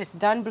things around. It's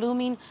done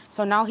blooming,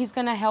 so now he's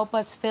gonna help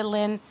us fill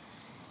in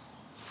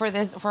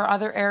for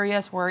other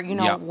areas where, you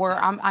know,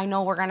 where I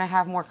know we're gonna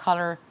have more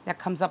color that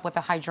comes up with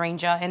the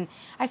hydrangea. And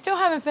I still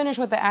haven't finished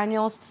with the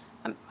annuals.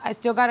 I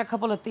still got a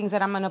couple of things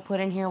that I'm gonna put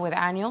in here with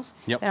annuals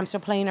that I'm still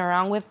playing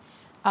around with.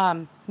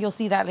 You'll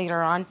see that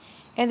later on.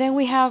 And then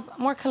we have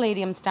more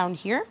caladiums down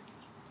here.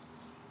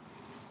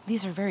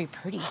 These are very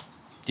pretty.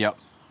 Yep.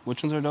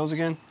 Which ones are those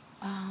again?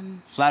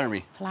 Flatter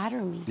Me.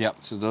 Flatter Me. Yep.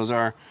 So those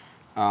are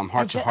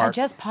heart to heart. I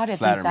just potted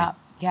these up.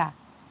 Yeah.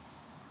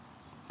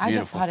 I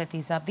just potted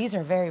these up. These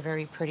are very,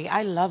 very pretty.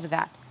 I love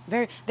that.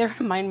 They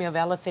remind me of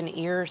elephant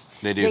ears.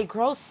 They do. They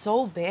grow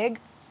so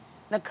big,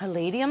 the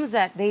caladiums,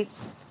 that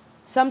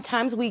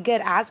sometimes we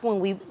get asked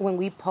when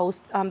we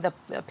post the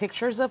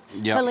pictures of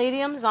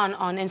caladiums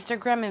on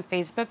Instagram and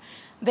Facebook.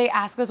 They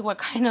ask us what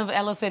kind of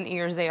elephant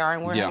ears they are,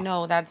 and we're like,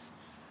 no, that's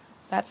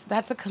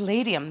a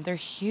caladium. They're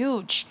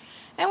huge.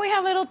 And we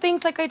have little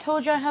things, like I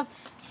told you, I have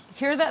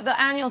here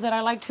the annuals that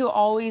I like to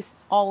always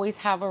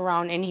have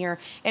around in here,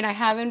 and I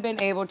haven't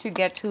been able to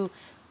get to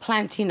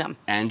planting them.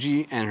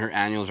 Angie and her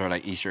annuals are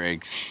like Easter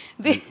eggs.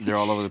 They're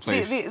all over the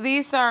place.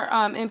 These are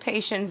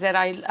impatiens that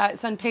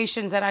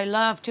I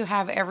love to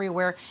have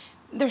everywhere.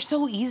 They're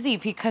so easy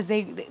because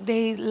they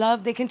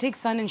can take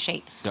sun and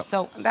shade. Yep.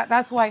 So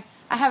that's why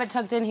I have it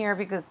tucked in here,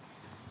 because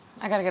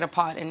I gotta get a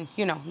pot, and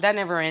you know that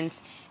never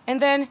ends. And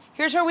then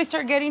here's where we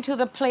start getting to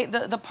the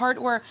part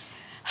where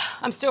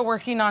I'm still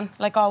working on,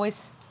 like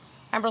always,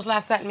 Ambrose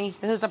laughs at me.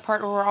 This is a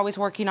part where we're always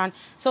working on.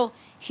 So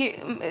here,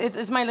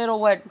 it's my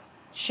little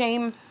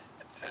shame.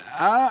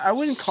 I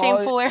wouldn't call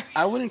Shameful it. area.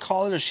 I wouldn't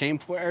call it a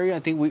shameful area. I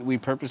think we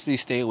purposely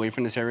stay away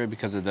from this area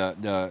because of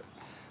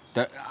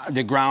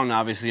the ground,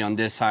 obviously, on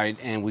this side,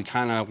 and we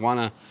kind of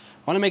want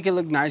to make it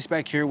look nice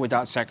back here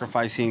without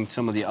sacrificing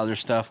some of the other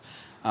stuff.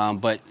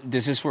 But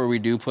this is where we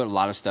do put a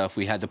lot of stuff.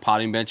 We had the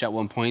potting bench at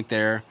one point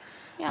there.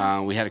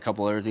 Yeah. We had a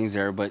couple other things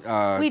there, but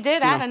We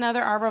did add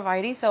another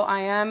arborvitae, so I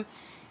am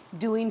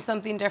doing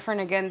something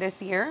different again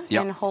this year,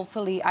 Yep. and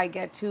hopefully I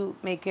get to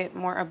make it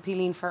more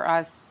appealing for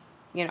us,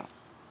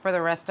 for the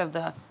rest of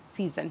the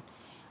season.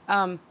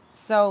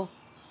 So,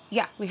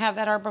 yeah, we have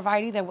that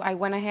arborvitae that I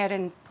went ahead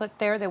and put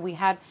there that we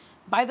had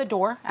by the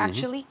door,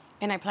 actually,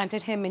 and I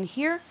planted him in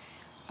here.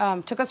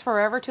 Took us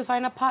forever to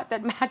find a pot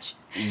that matched.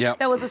 Yep.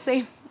 That was the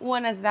same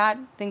one as that.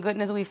 Thank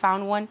goodness we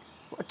found one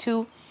or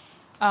two.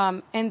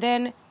 And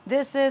then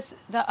this is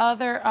the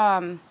other,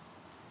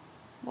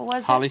 what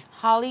was Holly. it?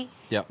 Holly.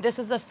 Yep. This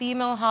is a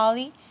female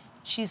holly.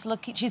 She's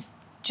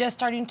just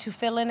starting to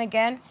fill in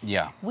again.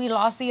 Yeah. We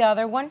lost the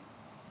other one.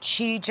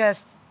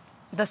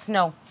 The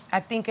snow. I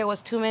think it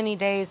was too many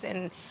days,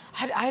 and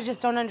I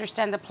just don't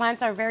understand. The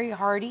plants are very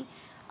hardy.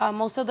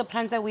 Most of the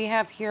plants that we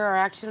have here are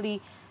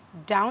actually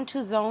down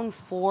to zone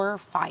 4 or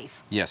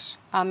 5. yes.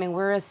 And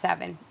we're a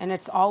 7. And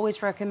it's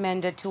always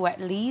recommended to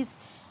at least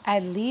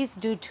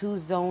do 2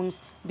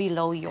 zones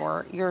below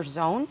your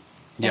zone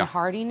in Yeah.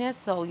 hardiness.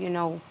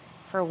 So,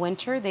 for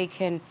winter, they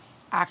can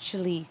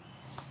actually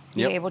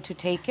be Yep. able to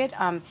take it.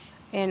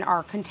 In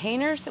our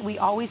containers, we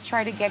always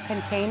try to get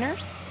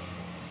containers.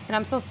 And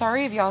I'm so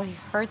sorry if y'all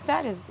heard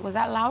that. Was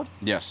that loud?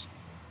 Yes.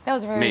 That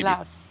was very Maybe.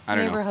 loud. I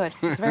don't know. Neighborhood.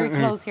 It's very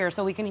close here,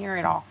 so we can hear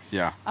it all.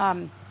 Yeah.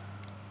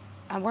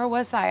 Where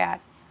was I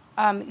at?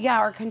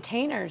 Our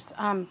containers.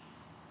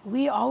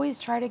 We always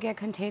try to get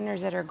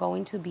containers that are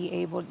going to be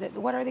able.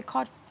 What are they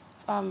called?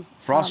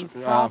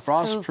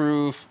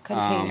 Frost-proof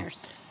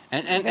containers.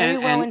 And Very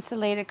well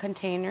insulated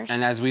containers.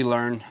 And as we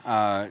learn,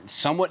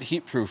 somewhat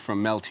heat-proof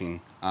from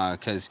melting,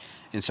 because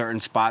in certain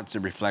spots, the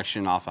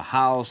reflection off a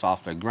house,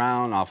 off the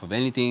ground, off of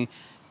anything,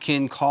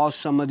 can cause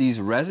some of these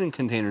resin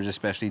containers,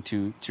 especially,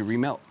 to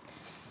remelt.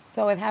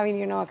 So with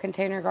having, a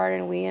container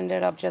garden, we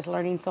ended up just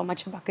learning so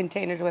much about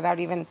containers without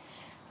even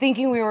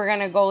thinking we were going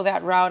to go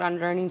that route on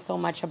learning so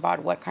much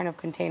about what kind of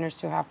containers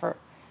to have for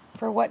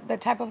what the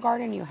type of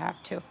garden you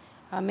have to.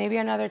 Maybe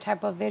another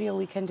type of video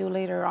we can do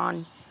later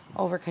on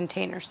over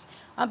containers.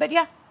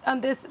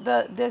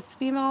 This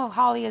female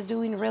holly is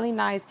doing really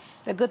nice.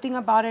 The good thing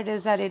about it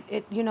is that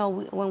it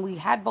when we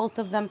had both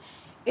of them,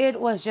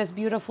 it was just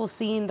beautiful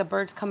seeing the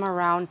birds come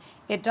around.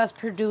 It does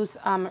produce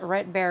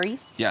red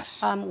berries.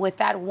 Yes. With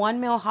that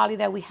one male holly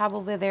that we have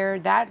over there,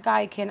 that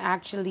guy can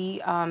actually,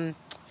 how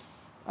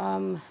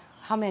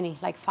many?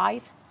 Like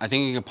 5? I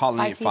think you can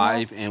pollinate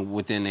 5 females? and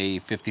within a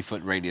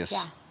 50-foot radius.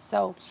 Yeah.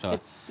 So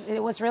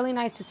it was really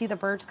nice to see the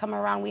birds come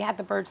around. We had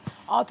the birds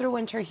all through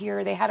winter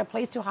here. They had a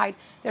place to hide.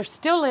 They're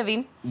still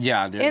living in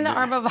the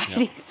arborvitaes.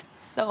 Yep.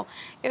 So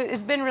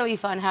it's been really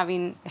fun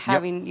having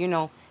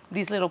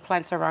these little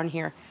plants around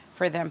here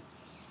for them.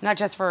 Not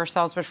just for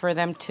ourselves, but for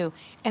them too.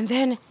 And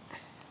then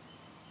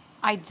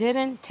I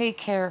didn't take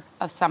care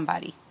of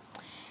somebody.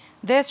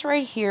 This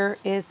right here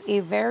is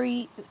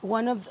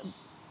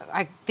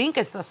I think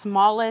it's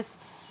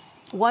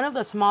one of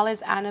the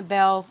smallest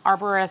Annabelle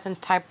arborescens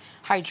type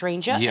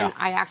hydrangea. Yeah. And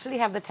I actually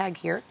have the tag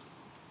here.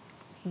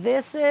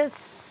 This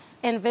is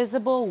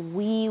invisible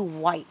wee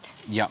white.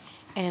 Yep.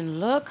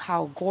 And look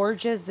how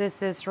gorgeous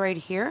this is right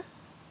here.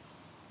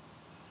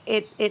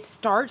 It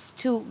starts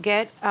to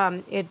get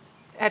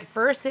at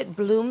first it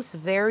blooms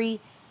very,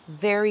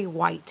 very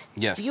white.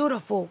 Yes.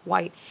 Beautiful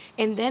white.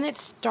 And then it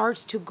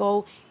starts to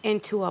go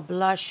into a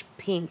blush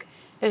pink.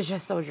 It's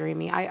just so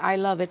dreamy. I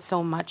love it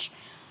so much.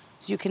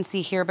 As you can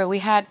see here. But we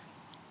had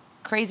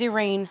crazy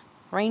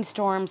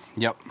rainstorms,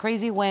 yep.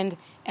 crazy wind,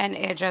 and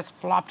it just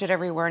flopped it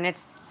everywhere. And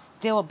it's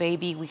still a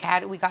baby. We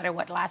got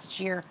it last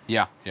year?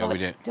 Yeah, so we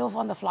did. It's still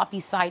on the floppy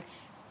side.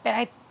 But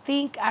I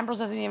think Ambrose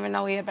doesn't even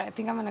know yet. But I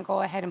think I'm gonna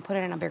go ahead and put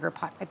it in a bigger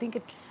pot. I think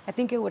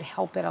it would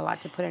help it a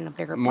lot to put it in a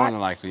bigger pot. More than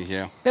likely,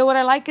 yeah. But what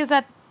I like is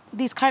that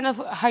these kind of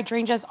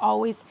hydrangeas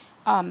always,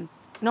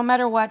 no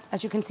matter what,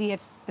 as you can see,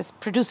 it's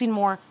producing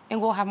more, and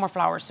we'll have more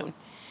flowers soon.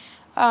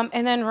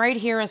 And then right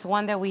here is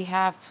one that we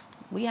had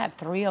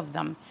 3 of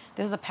them.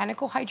 This is a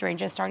panicle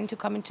hydrangea starting to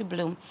come into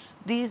bloom.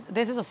 This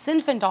is a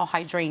Zinfandel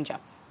hydrangea.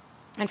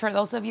 And for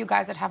those of you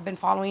guys that have been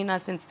following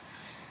us since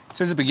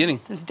the beginning,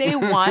 since day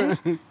one,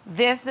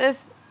 this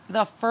is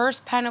the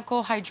first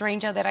panicle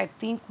hydrangea that I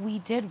think we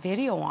did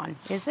video on.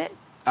 Is it?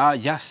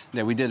 Yes,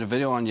 that we did a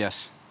video on,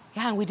 yes.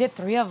 Yeah, and we did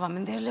 3 of them,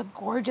 and they look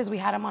gorgeous. We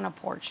had them on a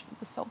porch. It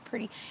was so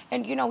pretty.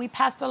 And, we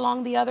passed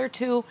along the other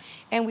 2,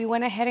 and we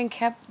went ahead and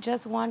kept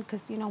just one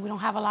because, we don't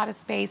have a lot of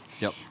space.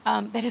 Yep.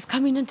 But it's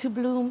coming into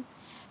bloom,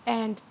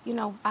 and,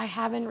 I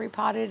haven't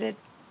repotted it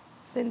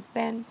since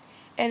then.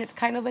 And it's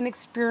kind of an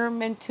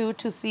experiment, too,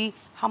 to see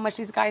how much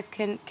these guys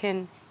can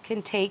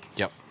take.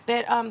 Yep.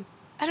 But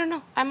I don't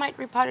know. I might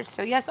repot it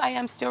still. Yes, I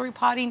am still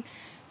repotting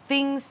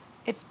things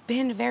it's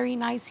been very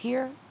nice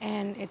here,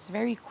 and it's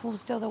very cool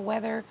still, the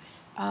weather.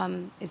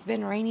 It's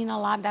been raining a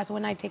lot. That's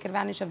when I take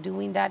advantage of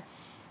doing that.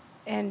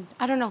 And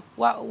I don't know.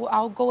 Well,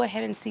 I'll go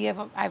ahead and see if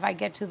I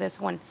get to this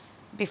one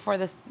before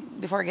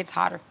it gets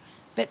hotter.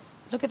 But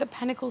look at the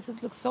panicles.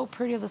 It looks so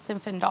pretty of the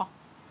Zinfandel.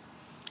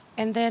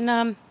 And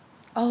then,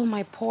 oh,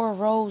 my poor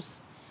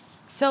rose.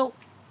 So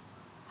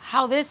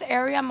how this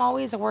area I'm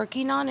always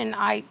working on, and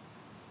I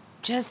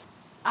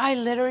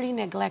literally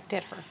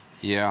neglected her.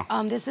 Yeah.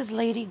 This is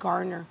Lady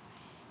Gardner.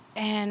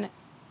 And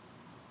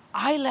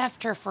I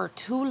left her for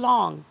too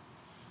long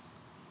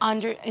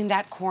in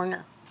that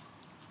corner.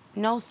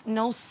 No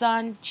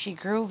sun. She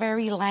grew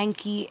very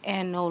lanky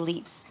and no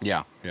leaves.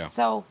 Yeah, yeah.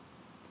 So,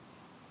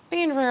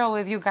 being real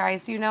with you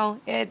guys, you know,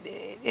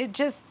 it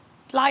just,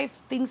 life,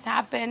 things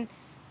happen,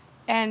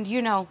 and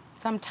you know,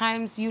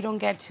 sometimes you don't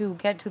get to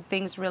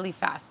things really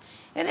fast,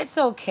 and it's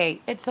okay.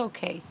 It's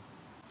okay.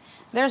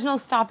 There's no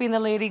stopping the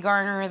Lady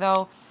Gardner,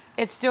 though.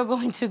 It's still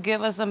going to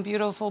give us some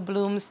beautiful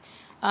blooms,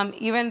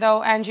 even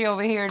though Angie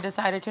over here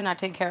decided to not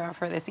take care of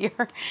her this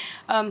year.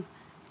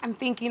 I'm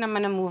thinking I'm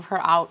going to move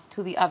her out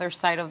to the other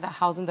side of the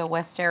house in the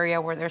west area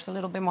where there's a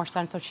little bit more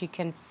sun so she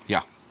can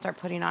start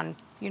putting on,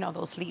 you know,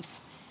 those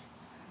leaves.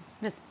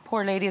 This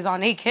poor lady is all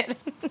naked.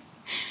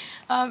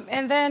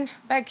 And then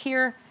back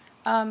here,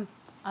 a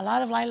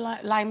lot of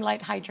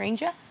limelight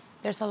hydrangea.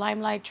 There's a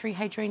limelight tree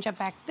hydrangea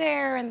back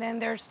there, and then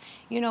there's,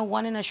 you know,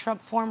 one in a shrub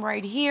form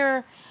right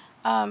here.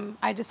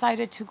 I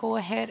decided to go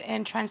ahead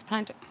and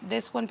transplant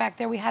this one back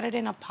there. We had it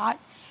in a pot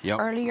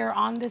earlier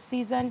on this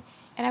season,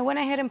 and I went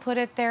ahead and put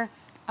it there.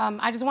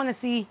 I just want to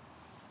see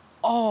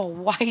all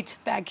white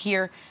back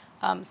here,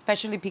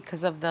 especially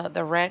because of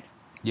the red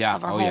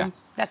of our home. Yeah.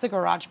 That's the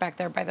garage back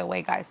there, by the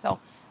way, guys. So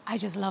I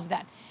just love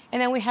that. And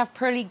then we have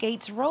Pearly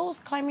Gates Rose,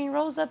 Climbing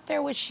Rose up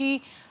there, which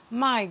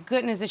my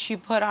goodness, did she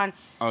put on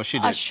a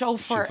show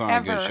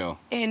forever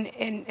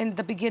in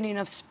the beginning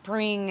of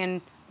spring,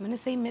 and I'm going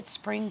to say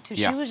mid-spring too.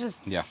 She was just,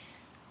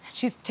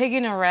 she's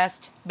taking a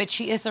rest, but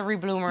she is a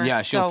rebloomer.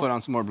 Yeah, she'll put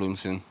on some more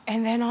blooms soon.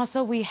 And then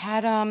also we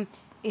had,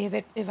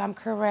 if I'm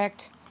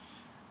correct,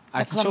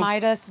 the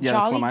clematis,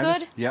 Jolly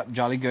Good. Yep,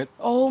 Jolly Good.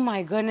 Oh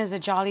my goodness, the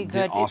Jolly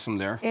Good. Did awesome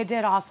there. It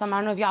did awesome. I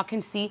don't know if y'all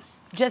can see.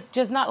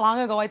 Just not long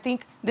ago, I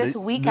think this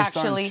week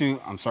actually.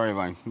 I'm sorry if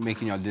I'm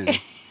making y'all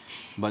dizzy,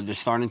 but they're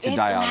starting to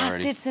die out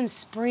already. It lasted since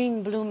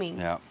spring blooming.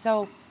 Yeah.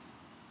 So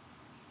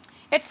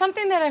it's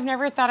something that I've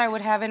never thought I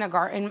would have in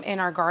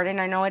our garden.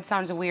 I know it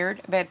sounds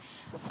weird, but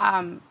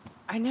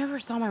I never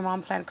saw my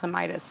mom plant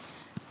clematis.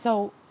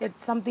 So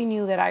it's something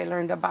new that I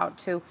learned about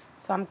too.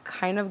 So I'm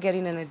kind of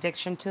getting an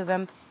addiction to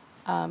them.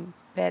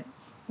 But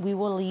we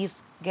will leave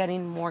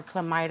getting more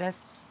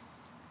clematis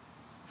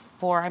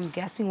for, I'm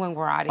guessing, when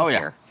we're out of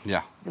here.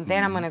 Yeah. And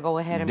then I'm going to go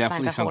ahead and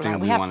plant a whole lot.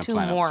 We have two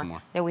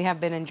more that we have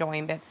been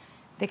enjoying, but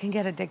they can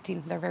get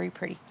addicting. They're very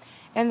pretty.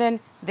 And then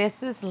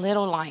this is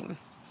Little Lime.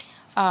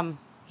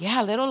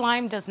 Little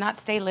Lime does not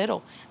stay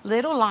little.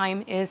 Little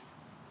Lime is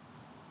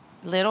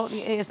a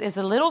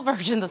little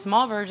version, the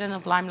small version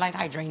of limelight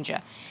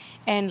hydrangea.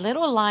 And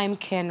Little Lime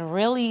can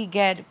really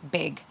get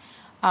big.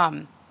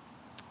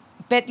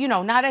 But, you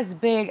know, not as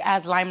big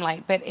as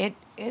Limelight, but it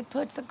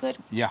puts a good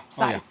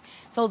size.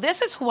 So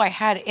this is who I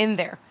had in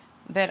there,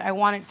 but I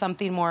wanted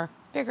something more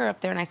bigger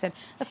up there. And I said,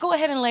 let's go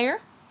ahead and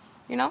layer,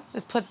 you know,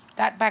 let's put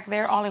that back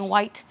there all in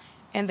white.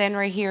 And then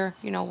right here,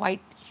 you know,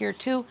 white here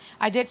too.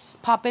 I did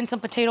pop in some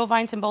potato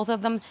vines in both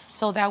of them,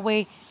 so that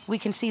way we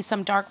can see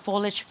some dark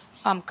foliage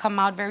come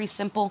out, very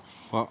simple.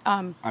 Well,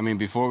 I mean,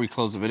 before we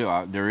close the video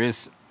out, there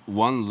is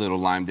one little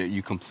lime that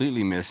you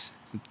completely miss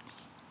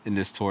in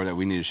this tour that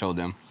we need to show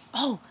them.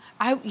 Oh,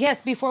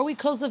 yes, before we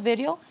close the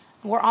video,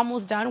 we're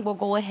almost done. We'll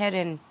go ahead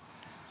and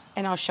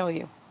I'll show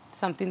you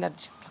something that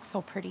just looks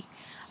so pretty.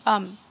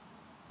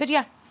 But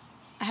yeah,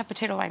 I have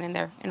potato vine in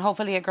there, and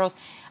hopefully it grows.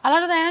 A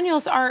lot of the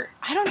annuals are,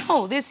 I don't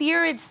know, this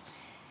year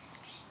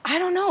I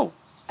don't know.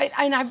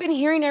 And I've been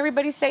hearing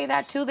everybody say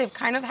that too. They've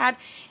kind of had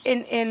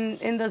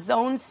in the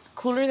zones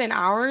cooler than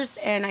ours,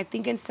 and I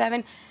think in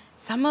 7,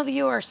 some of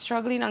you are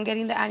struggling on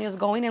getting the annuals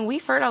going, and we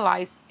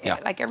fertilize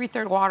like every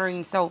third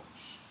watering, so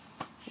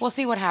we'll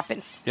see what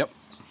happens. Yep.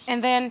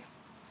 And then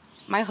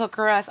my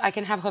heucheras, I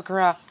can have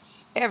heuchera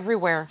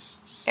everywhere.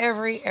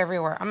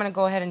 Everywhere. I'm going to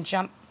go ahead and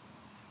jump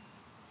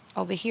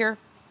over here.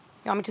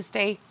 You want me to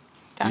stay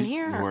down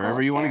here?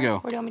 Wherever you want to go.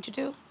 What do you want me to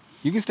do?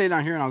 You can stay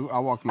down here, and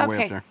I'll walk my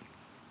way up there.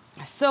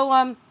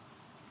 So,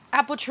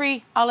 apple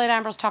tree, I'll let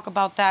Ambrose talk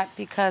about that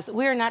because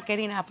we're not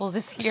getting apples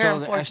this year,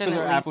 unfortunately.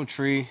 So the apple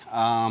tree,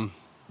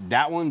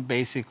 that one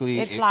basically...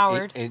 It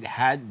flowered. It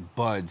had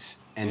buds,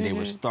 and they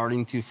were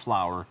starting to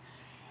flower.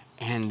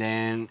 And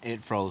then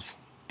it froze,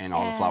 and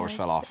all the flowers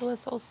fell off. It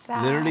was so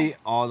sad. Literally,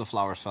 all the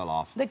flowers fell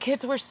off. The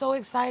kids were so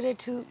excited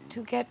to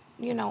get,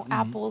 you know,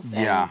 apples.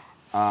 Yeah.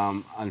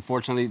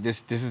 Unfortunately,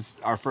 this is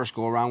our first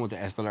go-around with the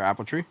Espeler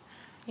apple tree.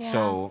 Yeah.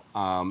 So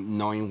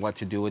knowing what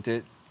to do with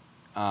it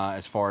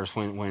as far as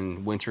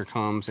when winter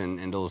comes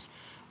and those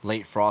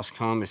late frosts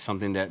come is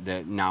something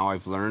that now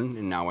I've learned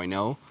and now I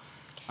know.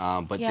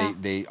 But Yeah.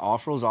 they all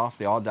froze off.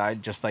 They all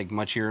died, just like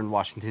much here in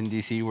Washington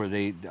D.C., where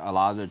a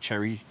lot of the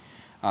cherry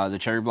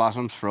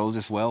blossoms froze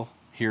as well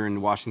here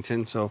in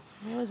Washington. So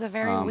It was a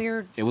very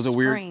weird. it was a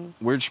spring.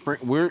 weird spring,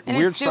 weird And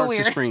it's still start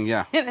weird. to spring.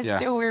 Yeah, And it's yeah.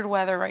 still weird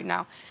weather right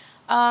now.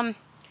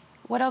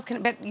 What else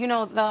can? But you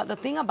know, the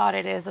thing about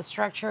it is the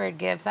structure it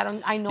gives.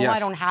 I know Yes. I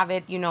don't have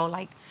it, you know,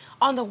 like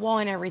on the wall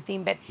and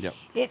everything, but Yep.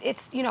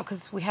 it's, you know,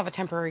 because we have a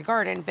temporary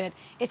garden, but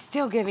it's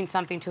still giving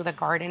something to the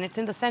garden. It's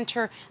in the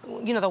center,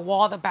 you know, the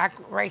wall, the back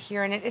right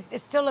here, and it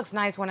still looks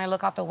nice when I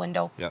look out the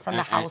window Yep. from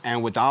the house.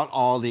 And without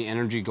all the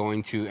energy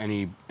going to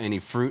any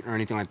fruit or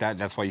anything like that,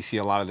 that's why you see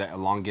a lot of that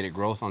elongated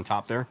growth on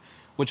top there,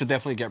 which will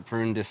definitely get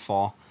pruned this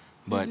fall.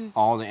 But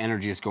all the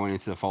energy is going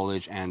into the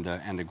foliage and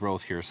the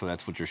growth here, so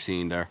that's what you're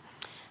seeing there.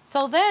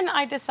 So then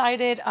I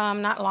decided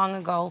not long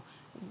ago,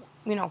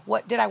 you know,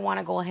 what did I want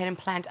to go ahead and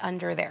plant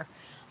under there?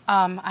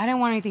 I didn't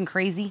want anything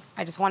crazy.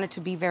 I just wanted to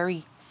be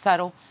very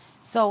subtle.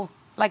 So,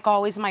 like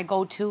always, my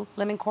go-to,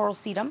 lemon coral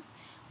sedum,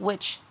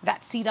 which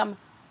that sedum,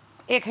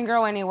 it can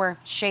grow anywhere,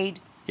 shade,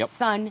 Yep.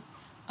 sun.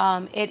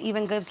 It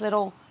even gives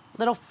little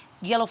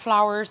yellow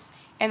flowers.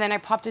 And then I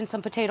popped in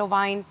some potato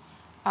vine.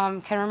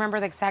 Can't remember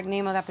the exact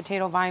name of that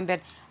potato vine,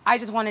 but I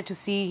just wanted to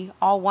see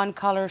all one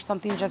color,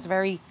 something just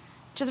very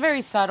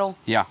subtle.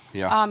 Yeah,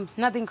 yeah.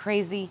 Nothing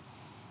crazy,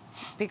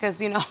 because,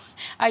 you know,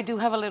 I do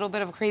have a little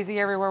bit of crazy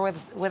everywhere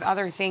with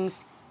other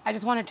things. I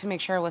just wanted to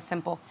make sure it was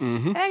simple.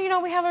 And, you know,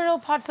 we have our little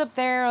pots up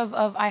there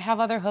of I have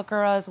other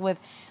heucheras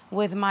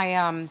with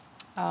my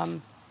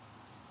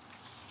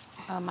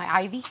my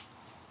ivy.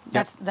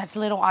 That's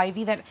little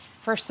ivy that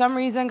for some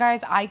reason,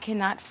 guys, I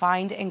cannot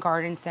find in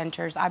garden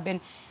centers. I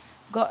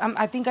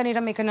think I need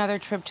to make another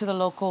trip to the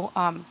local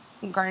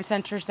garden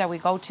centers that we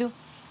go to.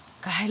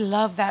 I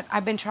love that.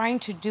 I've been trying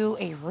to do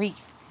a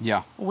wreath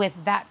Yeah. with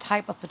that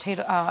type of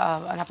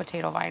not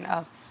potato vine,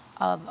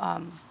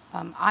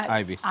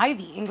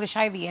 Ivy. English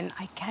ivy, and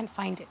I can't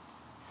find it.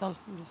 So,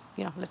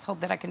 you know, let's hope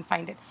that I can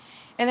find it.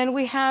 And then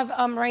we have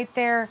right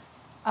there,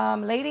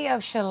 Lady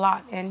of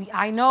Shalott, and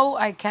I know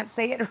I can't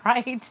say it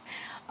right.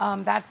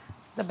 That's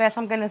the best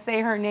I'm gonna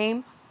say her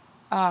name.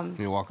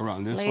 You walk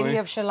around this Lady way.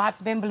 of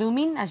Shalott's been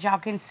blooming, as y'all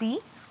can see.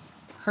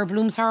 Her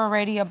blooms are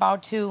already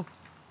about to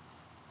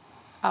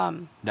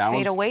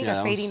fade away.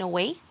 They're fading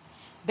away.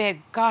 But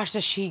gosh,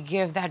 does she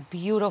give that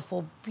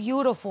beautiful,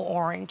 beautiful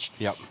orange.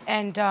 Yep.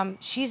 And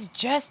she's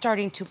just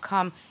starting to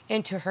come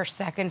into her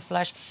second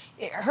flush.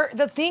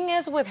 The thing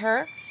is with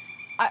her,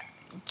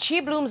 she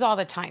blooms all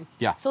the time.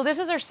 Yeah. So this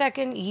is her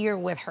second year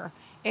with her.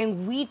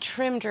 And we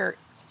trimmed her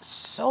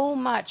so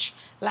much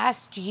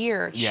last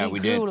year. Yeah, she we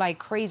grew did. like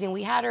crazy. And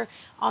we had her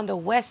on the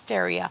west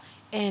area.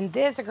 And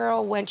this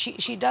girl, when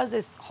she does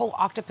this whole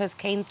octopus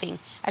cane thing,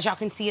 as y'all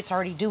can see, it's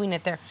already doing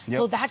it there. Yep.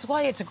 So that's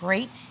why it's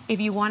great if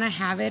you want to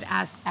have it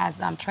as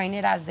train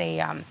it as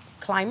a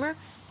climber,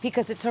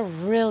 because it's a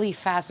really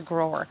fast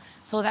grower.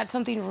 So that's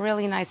something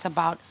really nice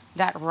about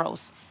that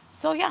rose.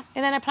 So yeah,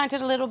 and then I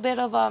planted a little bit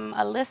of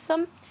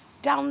alyssum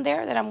down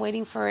there that I'm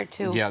waiting for it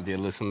to. Yeah, the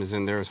alyssum is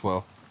in there as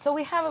well. So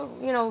we have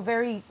a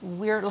very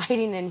weird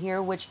lighting in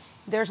here, which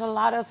there's a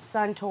lot of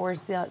sun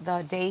towards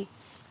the day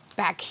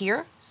back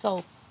here.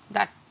 So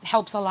that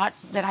helps a lot,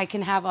 that I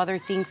can have other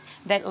things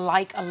that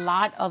like a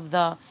lot of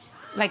the,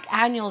 like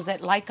annuals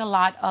that like a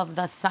lot of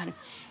the sun.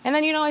 And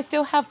then, I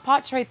still have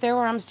pots right there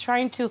where I'm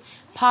trying to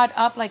pot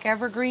up like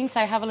evergreens.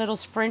 I have a little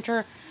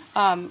sprinter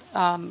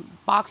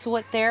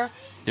boxwood there.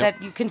 Yep.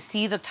 That you can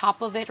see the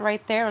top of it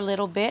right there a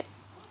little bit.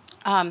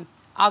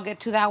 I'll get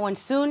to that one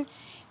soon.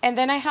 And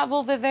then I have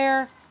over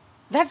there,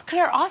 that's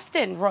Claire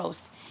Austin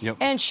rose. Yep.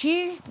 And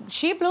she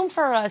bloomed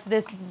for us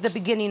the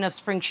beginning of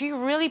spring. She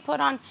really put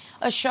on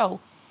a show.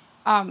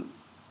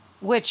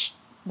 Which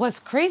was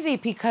crazy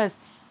because,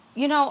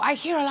 I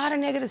hear a lot of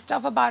negative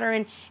stuff about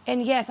her.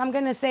 And yes, I'm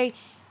going to say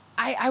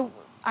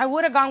I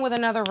would have gone with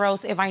another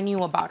rose if I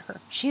knew about her.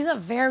 She's a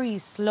very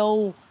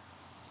slow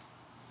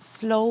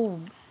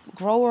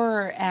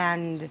grower,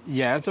 and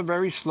Yeah, it's a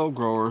very slow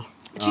grower.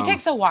 she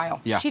takes a while.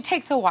 Yeah. She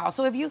takes a while.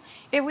 So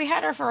if we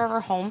had her forever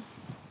home,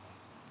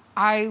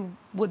 I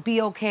would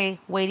be okay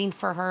waiting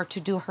for her to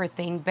do her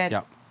thing. But,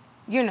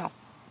 Yep.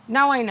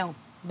 now I know.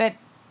 But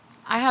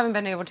I haven't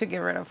been able to get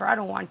rid of her. I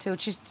don't want to.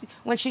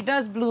 When she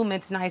does bloom,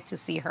 it's nice to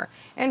see her.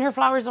 And her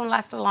flowers don't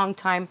last a long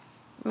time.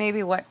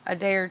 Maybe, a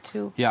day or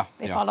two? Yeah,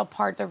 They yeah. fall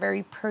apart. They're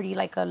very pretty,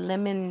 like a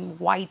lemon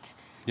white,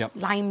 Yep.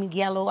 lime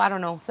yellow. I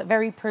don't know. It's a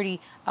very pretty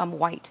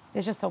white.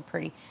 It's just so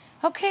pretty.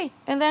 Okay,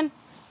 and then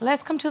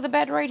let's come to the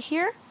bed right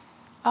here.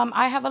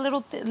 I have a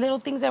little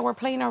things that we're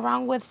playing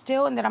around with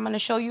still, and that I'm going to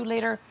show you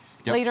later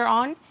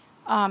on.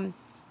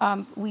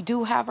 We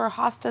do have our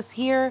hostas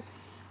here.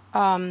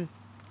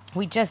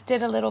 We just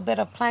did a little bit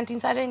of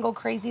plantings. I didn't go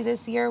crazy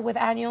this year with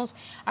annuals.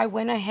 I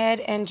went ahead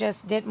and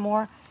just did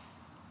more,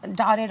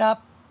 dotted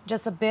up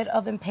just a bit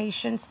of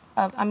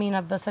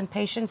of the sun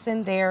patience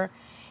in there,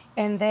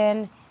 and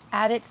then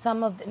added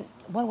some of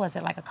what was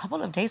it, like a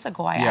couple of days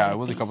ago? Yeah, it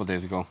was a couple of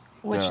days ago.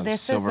 Which The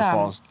this Silver is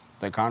Falls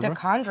Dichondra.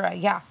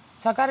 Dichondra, yeah.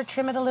 So I got to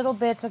trim it a little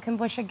bit so it can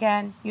bush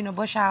again,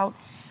 bush out.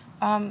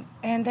 And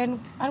then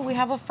we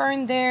have a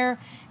fern there.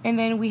 And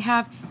then we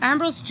have,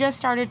 Ambrose just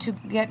started to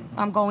get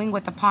going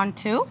with the pond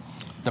too.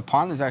 The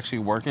pond is actually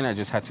working. I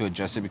just had to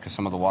adjust it because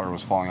some of the water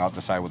was falling out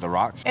the side with the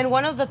rocks. And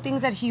one of the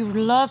things that he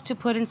loves to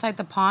put inside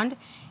the pond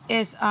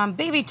is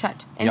baby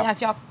tut. And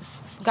as y'all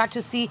got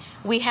to see,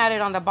 we had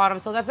it on the bottom.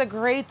 So that's a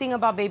great thing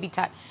about baby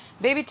tut.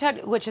 Baby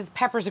tut, which is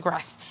pepper's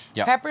grass.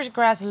 Yep. Pepper's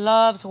grass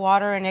loves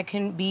water, and it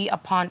can be a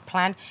pond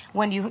plant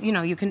when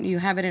you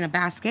have it in a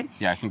basket.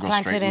 Yeah, it can go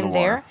plant straight it in the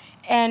there, water.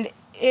 and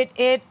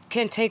it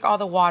can take all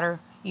the water.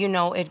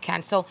 It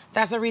can. So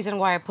that's the reason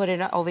why I put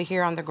it over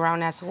here on the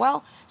ground as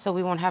well, so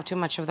we won't have too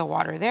much of the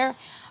water there.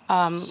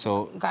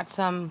 So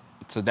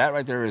that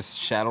right there is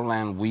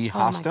Shadowland Wee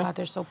Hosta. Oh my God,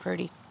 they're so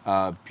pretty.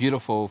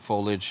 Beautiful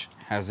foliage.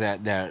 Has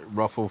that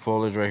ruffled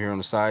foliage right here on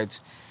the sides.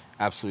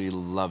 Absolutely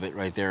love it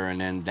right there. And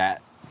then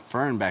that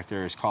fern back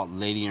there is called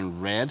Lady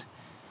in Red,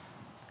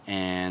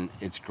 and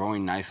it's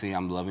growing nicely.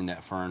 I'm loving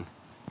that fern.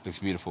 Looks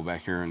beautiful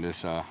back here in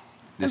this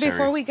Before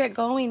area. we get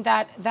going,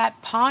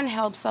 that pond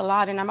helps a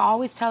lot, and I'm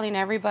always telling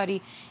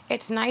everybody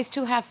it's nice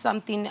to have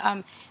something.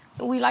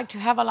 We like to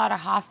have a lot of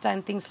hosta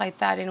and things like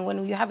that, and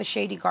when you have a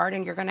shady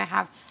garden, you're gonna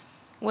have,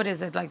 what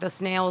is it, like the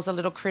snails, the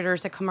little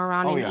critters that come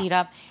around and eat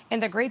up.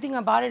 And the great thing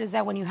about it is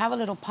that when you have a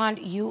little pond,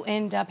 you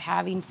end up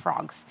having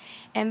frogs,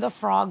 and the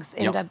frogs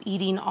end up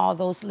eating all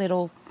those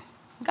little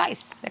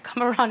guys that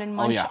come around and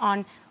munch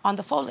on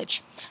the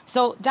foliage.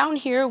 So down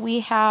here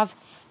we have,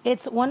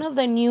 it's one of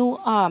the new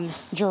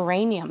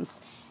geraniums.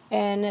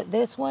 And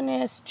this one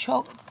is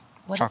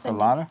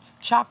Chocolata?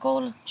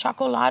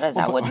 Chocolata, is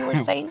that what you were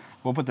saying?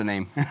 We'll put the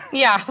name.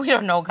 Yeah, we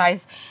don't know,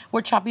 guys.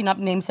 We're chopping up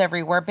names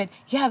everywhere. But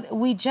yeah,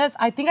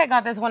 I think I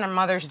got this one on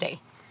Mother's Day.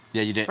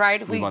 Yeah, you did.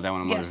 Right? We bought that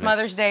one on Mother's Day. Yes,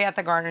 Mother's Day at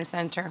the garden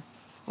center.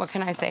 What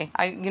can I say?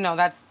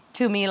 That's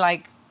to me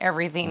like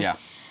everything. Yeah.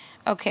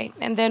 Okay,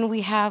 and then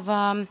we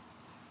have,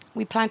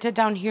 we planted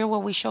down here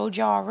what we showed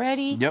you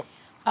already. Yep.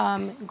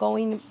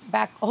 Going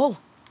back,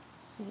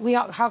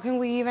 how can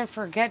we even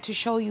forget to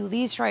show you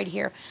these right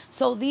here?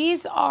 So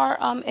these are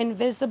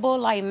invisible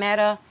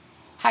limetta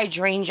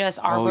hydrangeas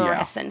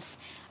arborescens.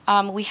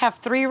 We have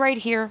 3 right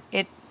here.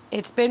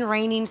 It's been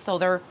raining, so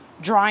they're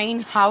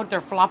drying out. They're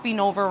flopping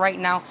over right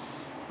now.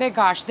 But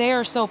gosh, they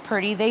are so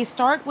pretty. They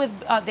start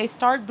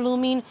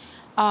blooming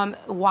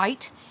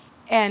white,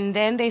 and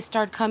then they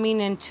start coming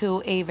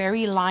into a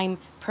very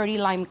pretty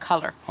lime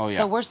color. Oh yeah.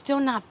 So we're still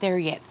not there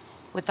yet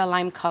with the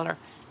lime color.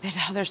 But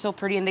they're so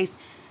pretty, and the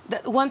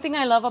one thing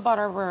I love about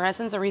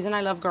arborescens, the reason I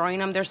love growing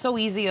them, they're so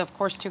easy, of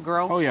course, to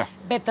grow. Oh, yeah.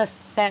 But the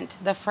scent,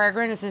 the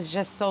fragrance is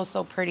just so,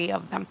 so pretty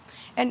of them.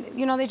 And,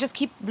 they just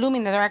keep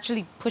blooming. They're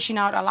actually pushing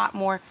out a lot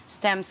more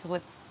stems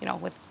with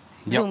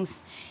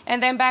blooms.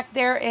 And then back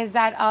there is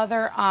that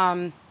other...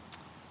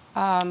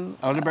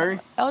 elderberry?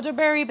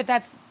 Elderberry,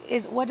 but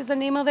what is the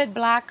name of it?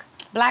 Black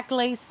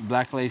lace?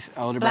 Black lace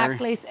elderberry.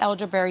 Black lace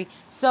elderberry.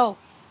 So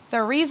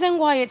the reason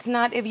why it's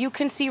not, if you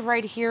can see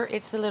right here,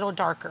 it's a little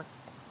darker.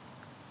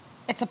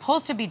 It's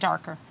supposed to be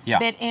darker. Yeah.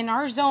 But in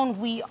our zone,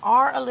 we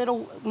are a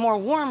little more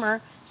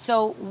warmer,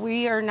 so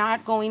we are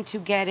not going to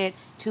get it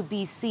to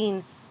be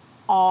seen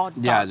all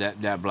dark. Yeah,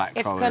 that black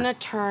color. It's going to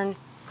turn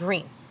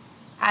green.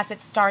 As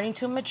it's starting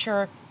to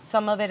mature,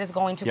 some of it is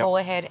going to go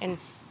ahead and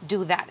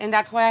do that. And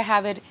that's why I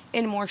have it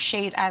in more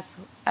shade as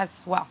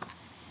well.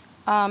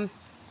 And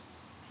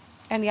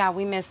yeah,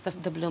 we missed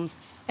the blooms.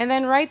 And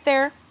then right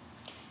there,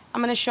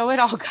 I'm going to show it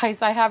all,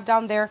 guys. I have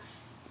down there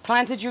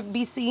plants that you'll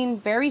be seeing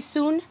very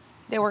soon.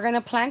 They were going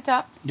to plant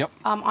up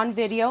on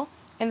video.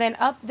 And then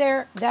up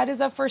there, that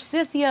is a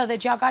forsythia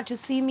that y'all got to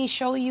see me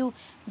show you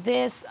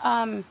this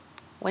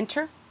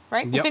winter,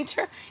 right? Yep.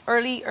 Winter,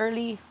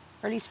 early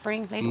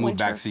spring, late Move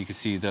winter. back so you can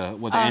see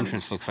what the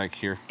entrance looks like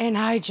here. And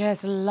I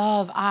just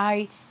love,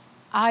 I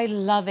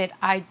love it.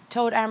 I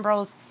told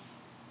Ambrose,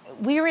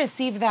 we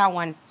received that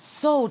one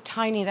so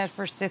tiny, that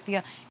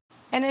forsythia.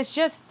 And it's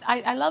just,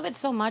 I love it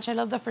so much. I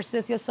love the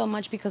forsythia so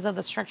much because of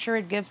the structure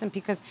it gives, and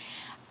because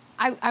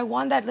I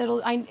want that little,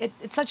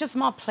 it's such a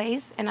small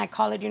place, and I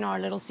call it, our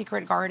little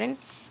secret garden.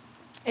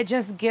 It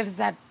just gives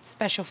that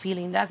special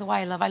feeling. That's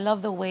why I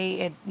love the way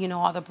it,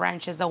 all the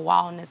branches, the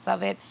wildness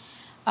of it.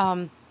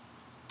 I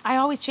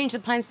always change the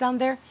plants down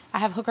there. I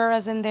have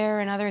heucheras in there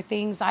and other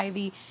things,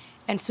 ivy,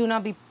 and soon I'll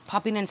be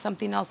popping in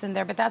something else in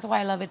there. But that's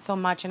why I love it so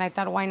much, and I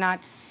thought, why not,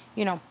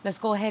 let's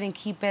go ahead and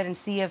keep it and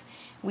see if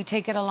we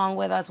take it along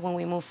with us when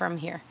we move from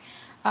here.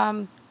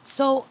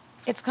 So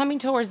it's coming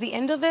towards the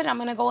end of it. I'm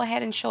going to go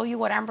ahead and show you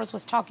what Ambrose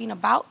was talking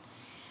about.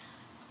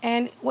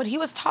 And what he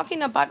was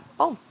talking about,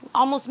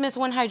 almost missed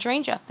one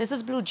hydrangea. This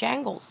is blue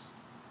jangles.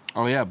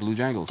 Oh, yeah, blue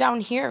jangles.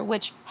 Down here,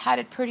 which had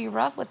it pretty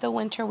rough with the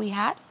winter we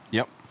had.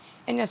 Yep.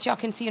 And as y'all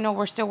can see,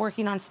 we're still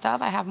working on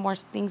stuff. I have more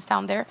things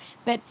down there.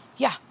 But,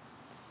 yeah,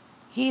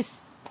 he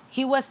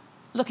was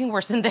looking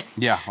worse than this.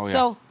 Yeah, oh, yeah.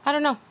 So, I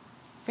don't know.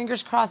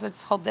 Fingers crossed.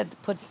 Let's hope that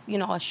puts,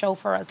 a show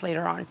for us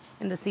later on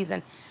in the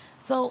season.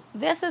 So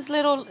this is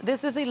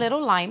a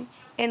little lime.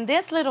 In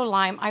this little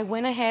lime, I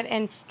went ahead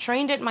and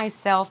trained it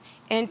myself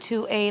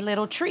into a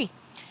little tree.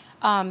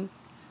 What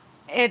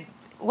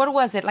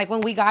was it, like when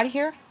we got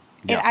here?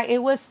 Yeah.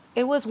 It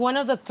was one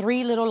of the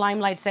 3 little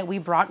limelights that we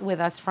brought with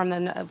us from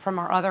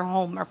our other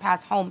home, our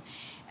past home,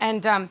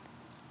 and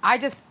I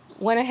just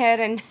went ahead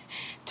and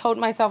told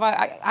myself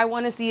I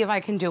want to see if I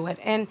can do it,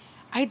 and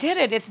I did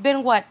it. It's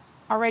been what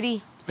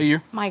already? A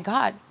year. My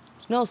God,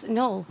 no,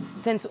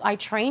 since I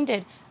trained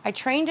it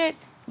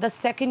the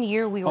 2nd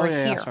year we were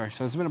here. Yeah, sorry.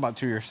 So it's been about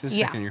 2 years. This is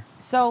the 2nd year.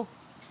 So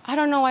I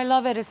don't know. I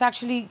love it.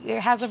 It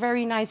has a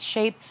very nice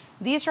shape.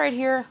 These right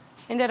here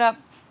ended up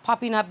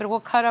popping up, but we'll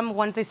cut them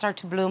once they start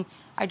to bloom.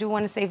 I do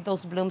want to save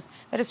those blooms.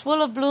 But it's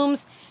full of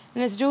blooms,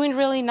 and it's doing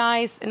really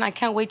nice, and I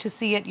can't wait to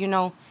see it,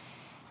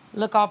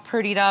 look all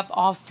prettied up,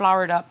 all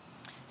flowered up.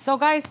 So,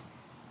 guys,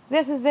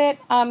 this is it.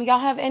 Y'all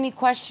have any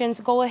questions,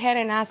 go ahead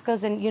and ask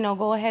us, and,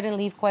 go ahead and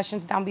leave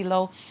questions down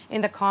below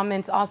in the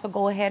comments. Also,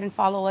 go ahead and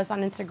follow us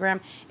on Instagram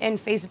and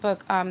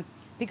Facebook,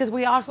 because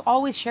we also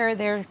always share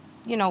there,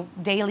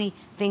 daily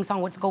things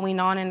on what's going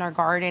on in our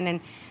garden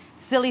and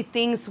silly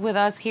things with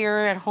us here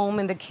at home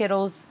and the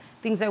kiddos,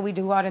 things that we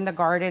do out in the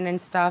garden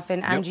and stuff.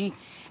 And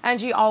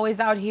Angie always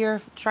out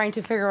here trying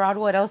to figure out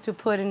what else to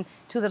put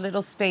into the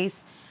little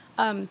space.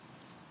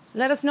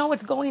 Let us know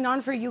what's going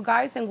on for you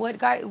guys and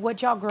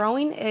what y'all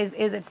growing.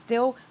 Is it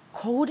still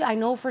cold? I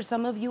know for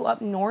some of you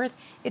up north,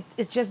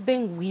 it's just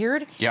been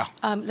weird. Yeah.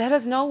 Let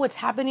us know what's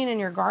happening in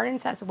your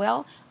gardens as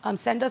well.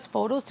 Send us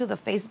photos to the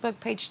Facebook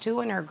page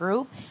too in our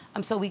group,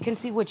 so we can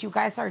see what you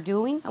guys are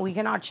doing, and we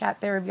can all chat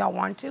there if y'all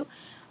want to.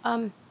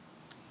 And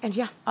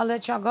yeah, I'll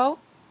let y'all go.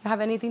 You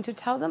have anything to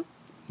tell them?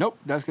 Nope,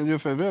 that's going to do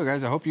it for the video,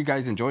 guys. I hope you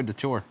guys enjoyed the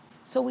tour.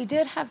 So we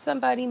did have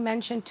somebody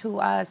mention to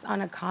us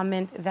on a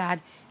comment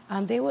that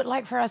they would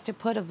like for us to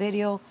put a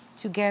video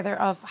together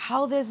of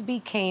how this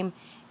became,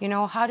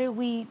 how did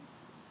we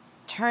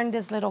turn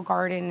this little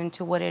garden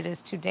into what it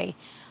is today.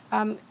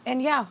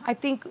 And yeah, I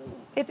think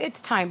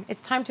it's time.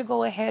 It's time to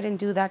go ahead and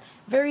do that.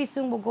 Very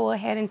soon we'll go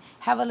ahead and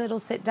have a little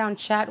sit-down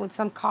chat with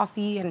some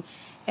coffee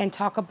and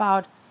talk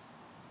about,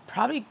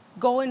 probably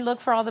go and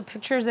look for all the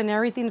pictures and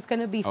everything. It's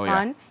going to be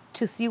fun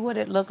to see what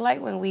it looked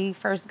like when we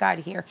first got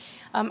here.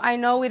 I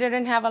know we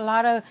didn't have a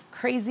lot of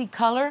crazy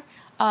color.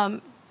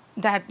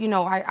 That,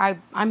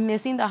 I'm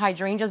missing the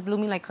hydrangeas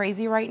blooming like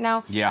crazy right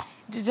now. Yeah.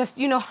 Just,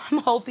 I'm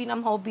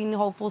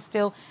hopeful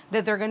still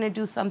that they're going to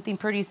do something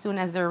pretty soon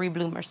as they're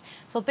rebloomers.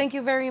 So thank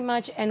you very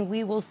much, and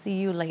we will see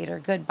you later.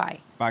 Goodbye.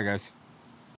 Bye, guys.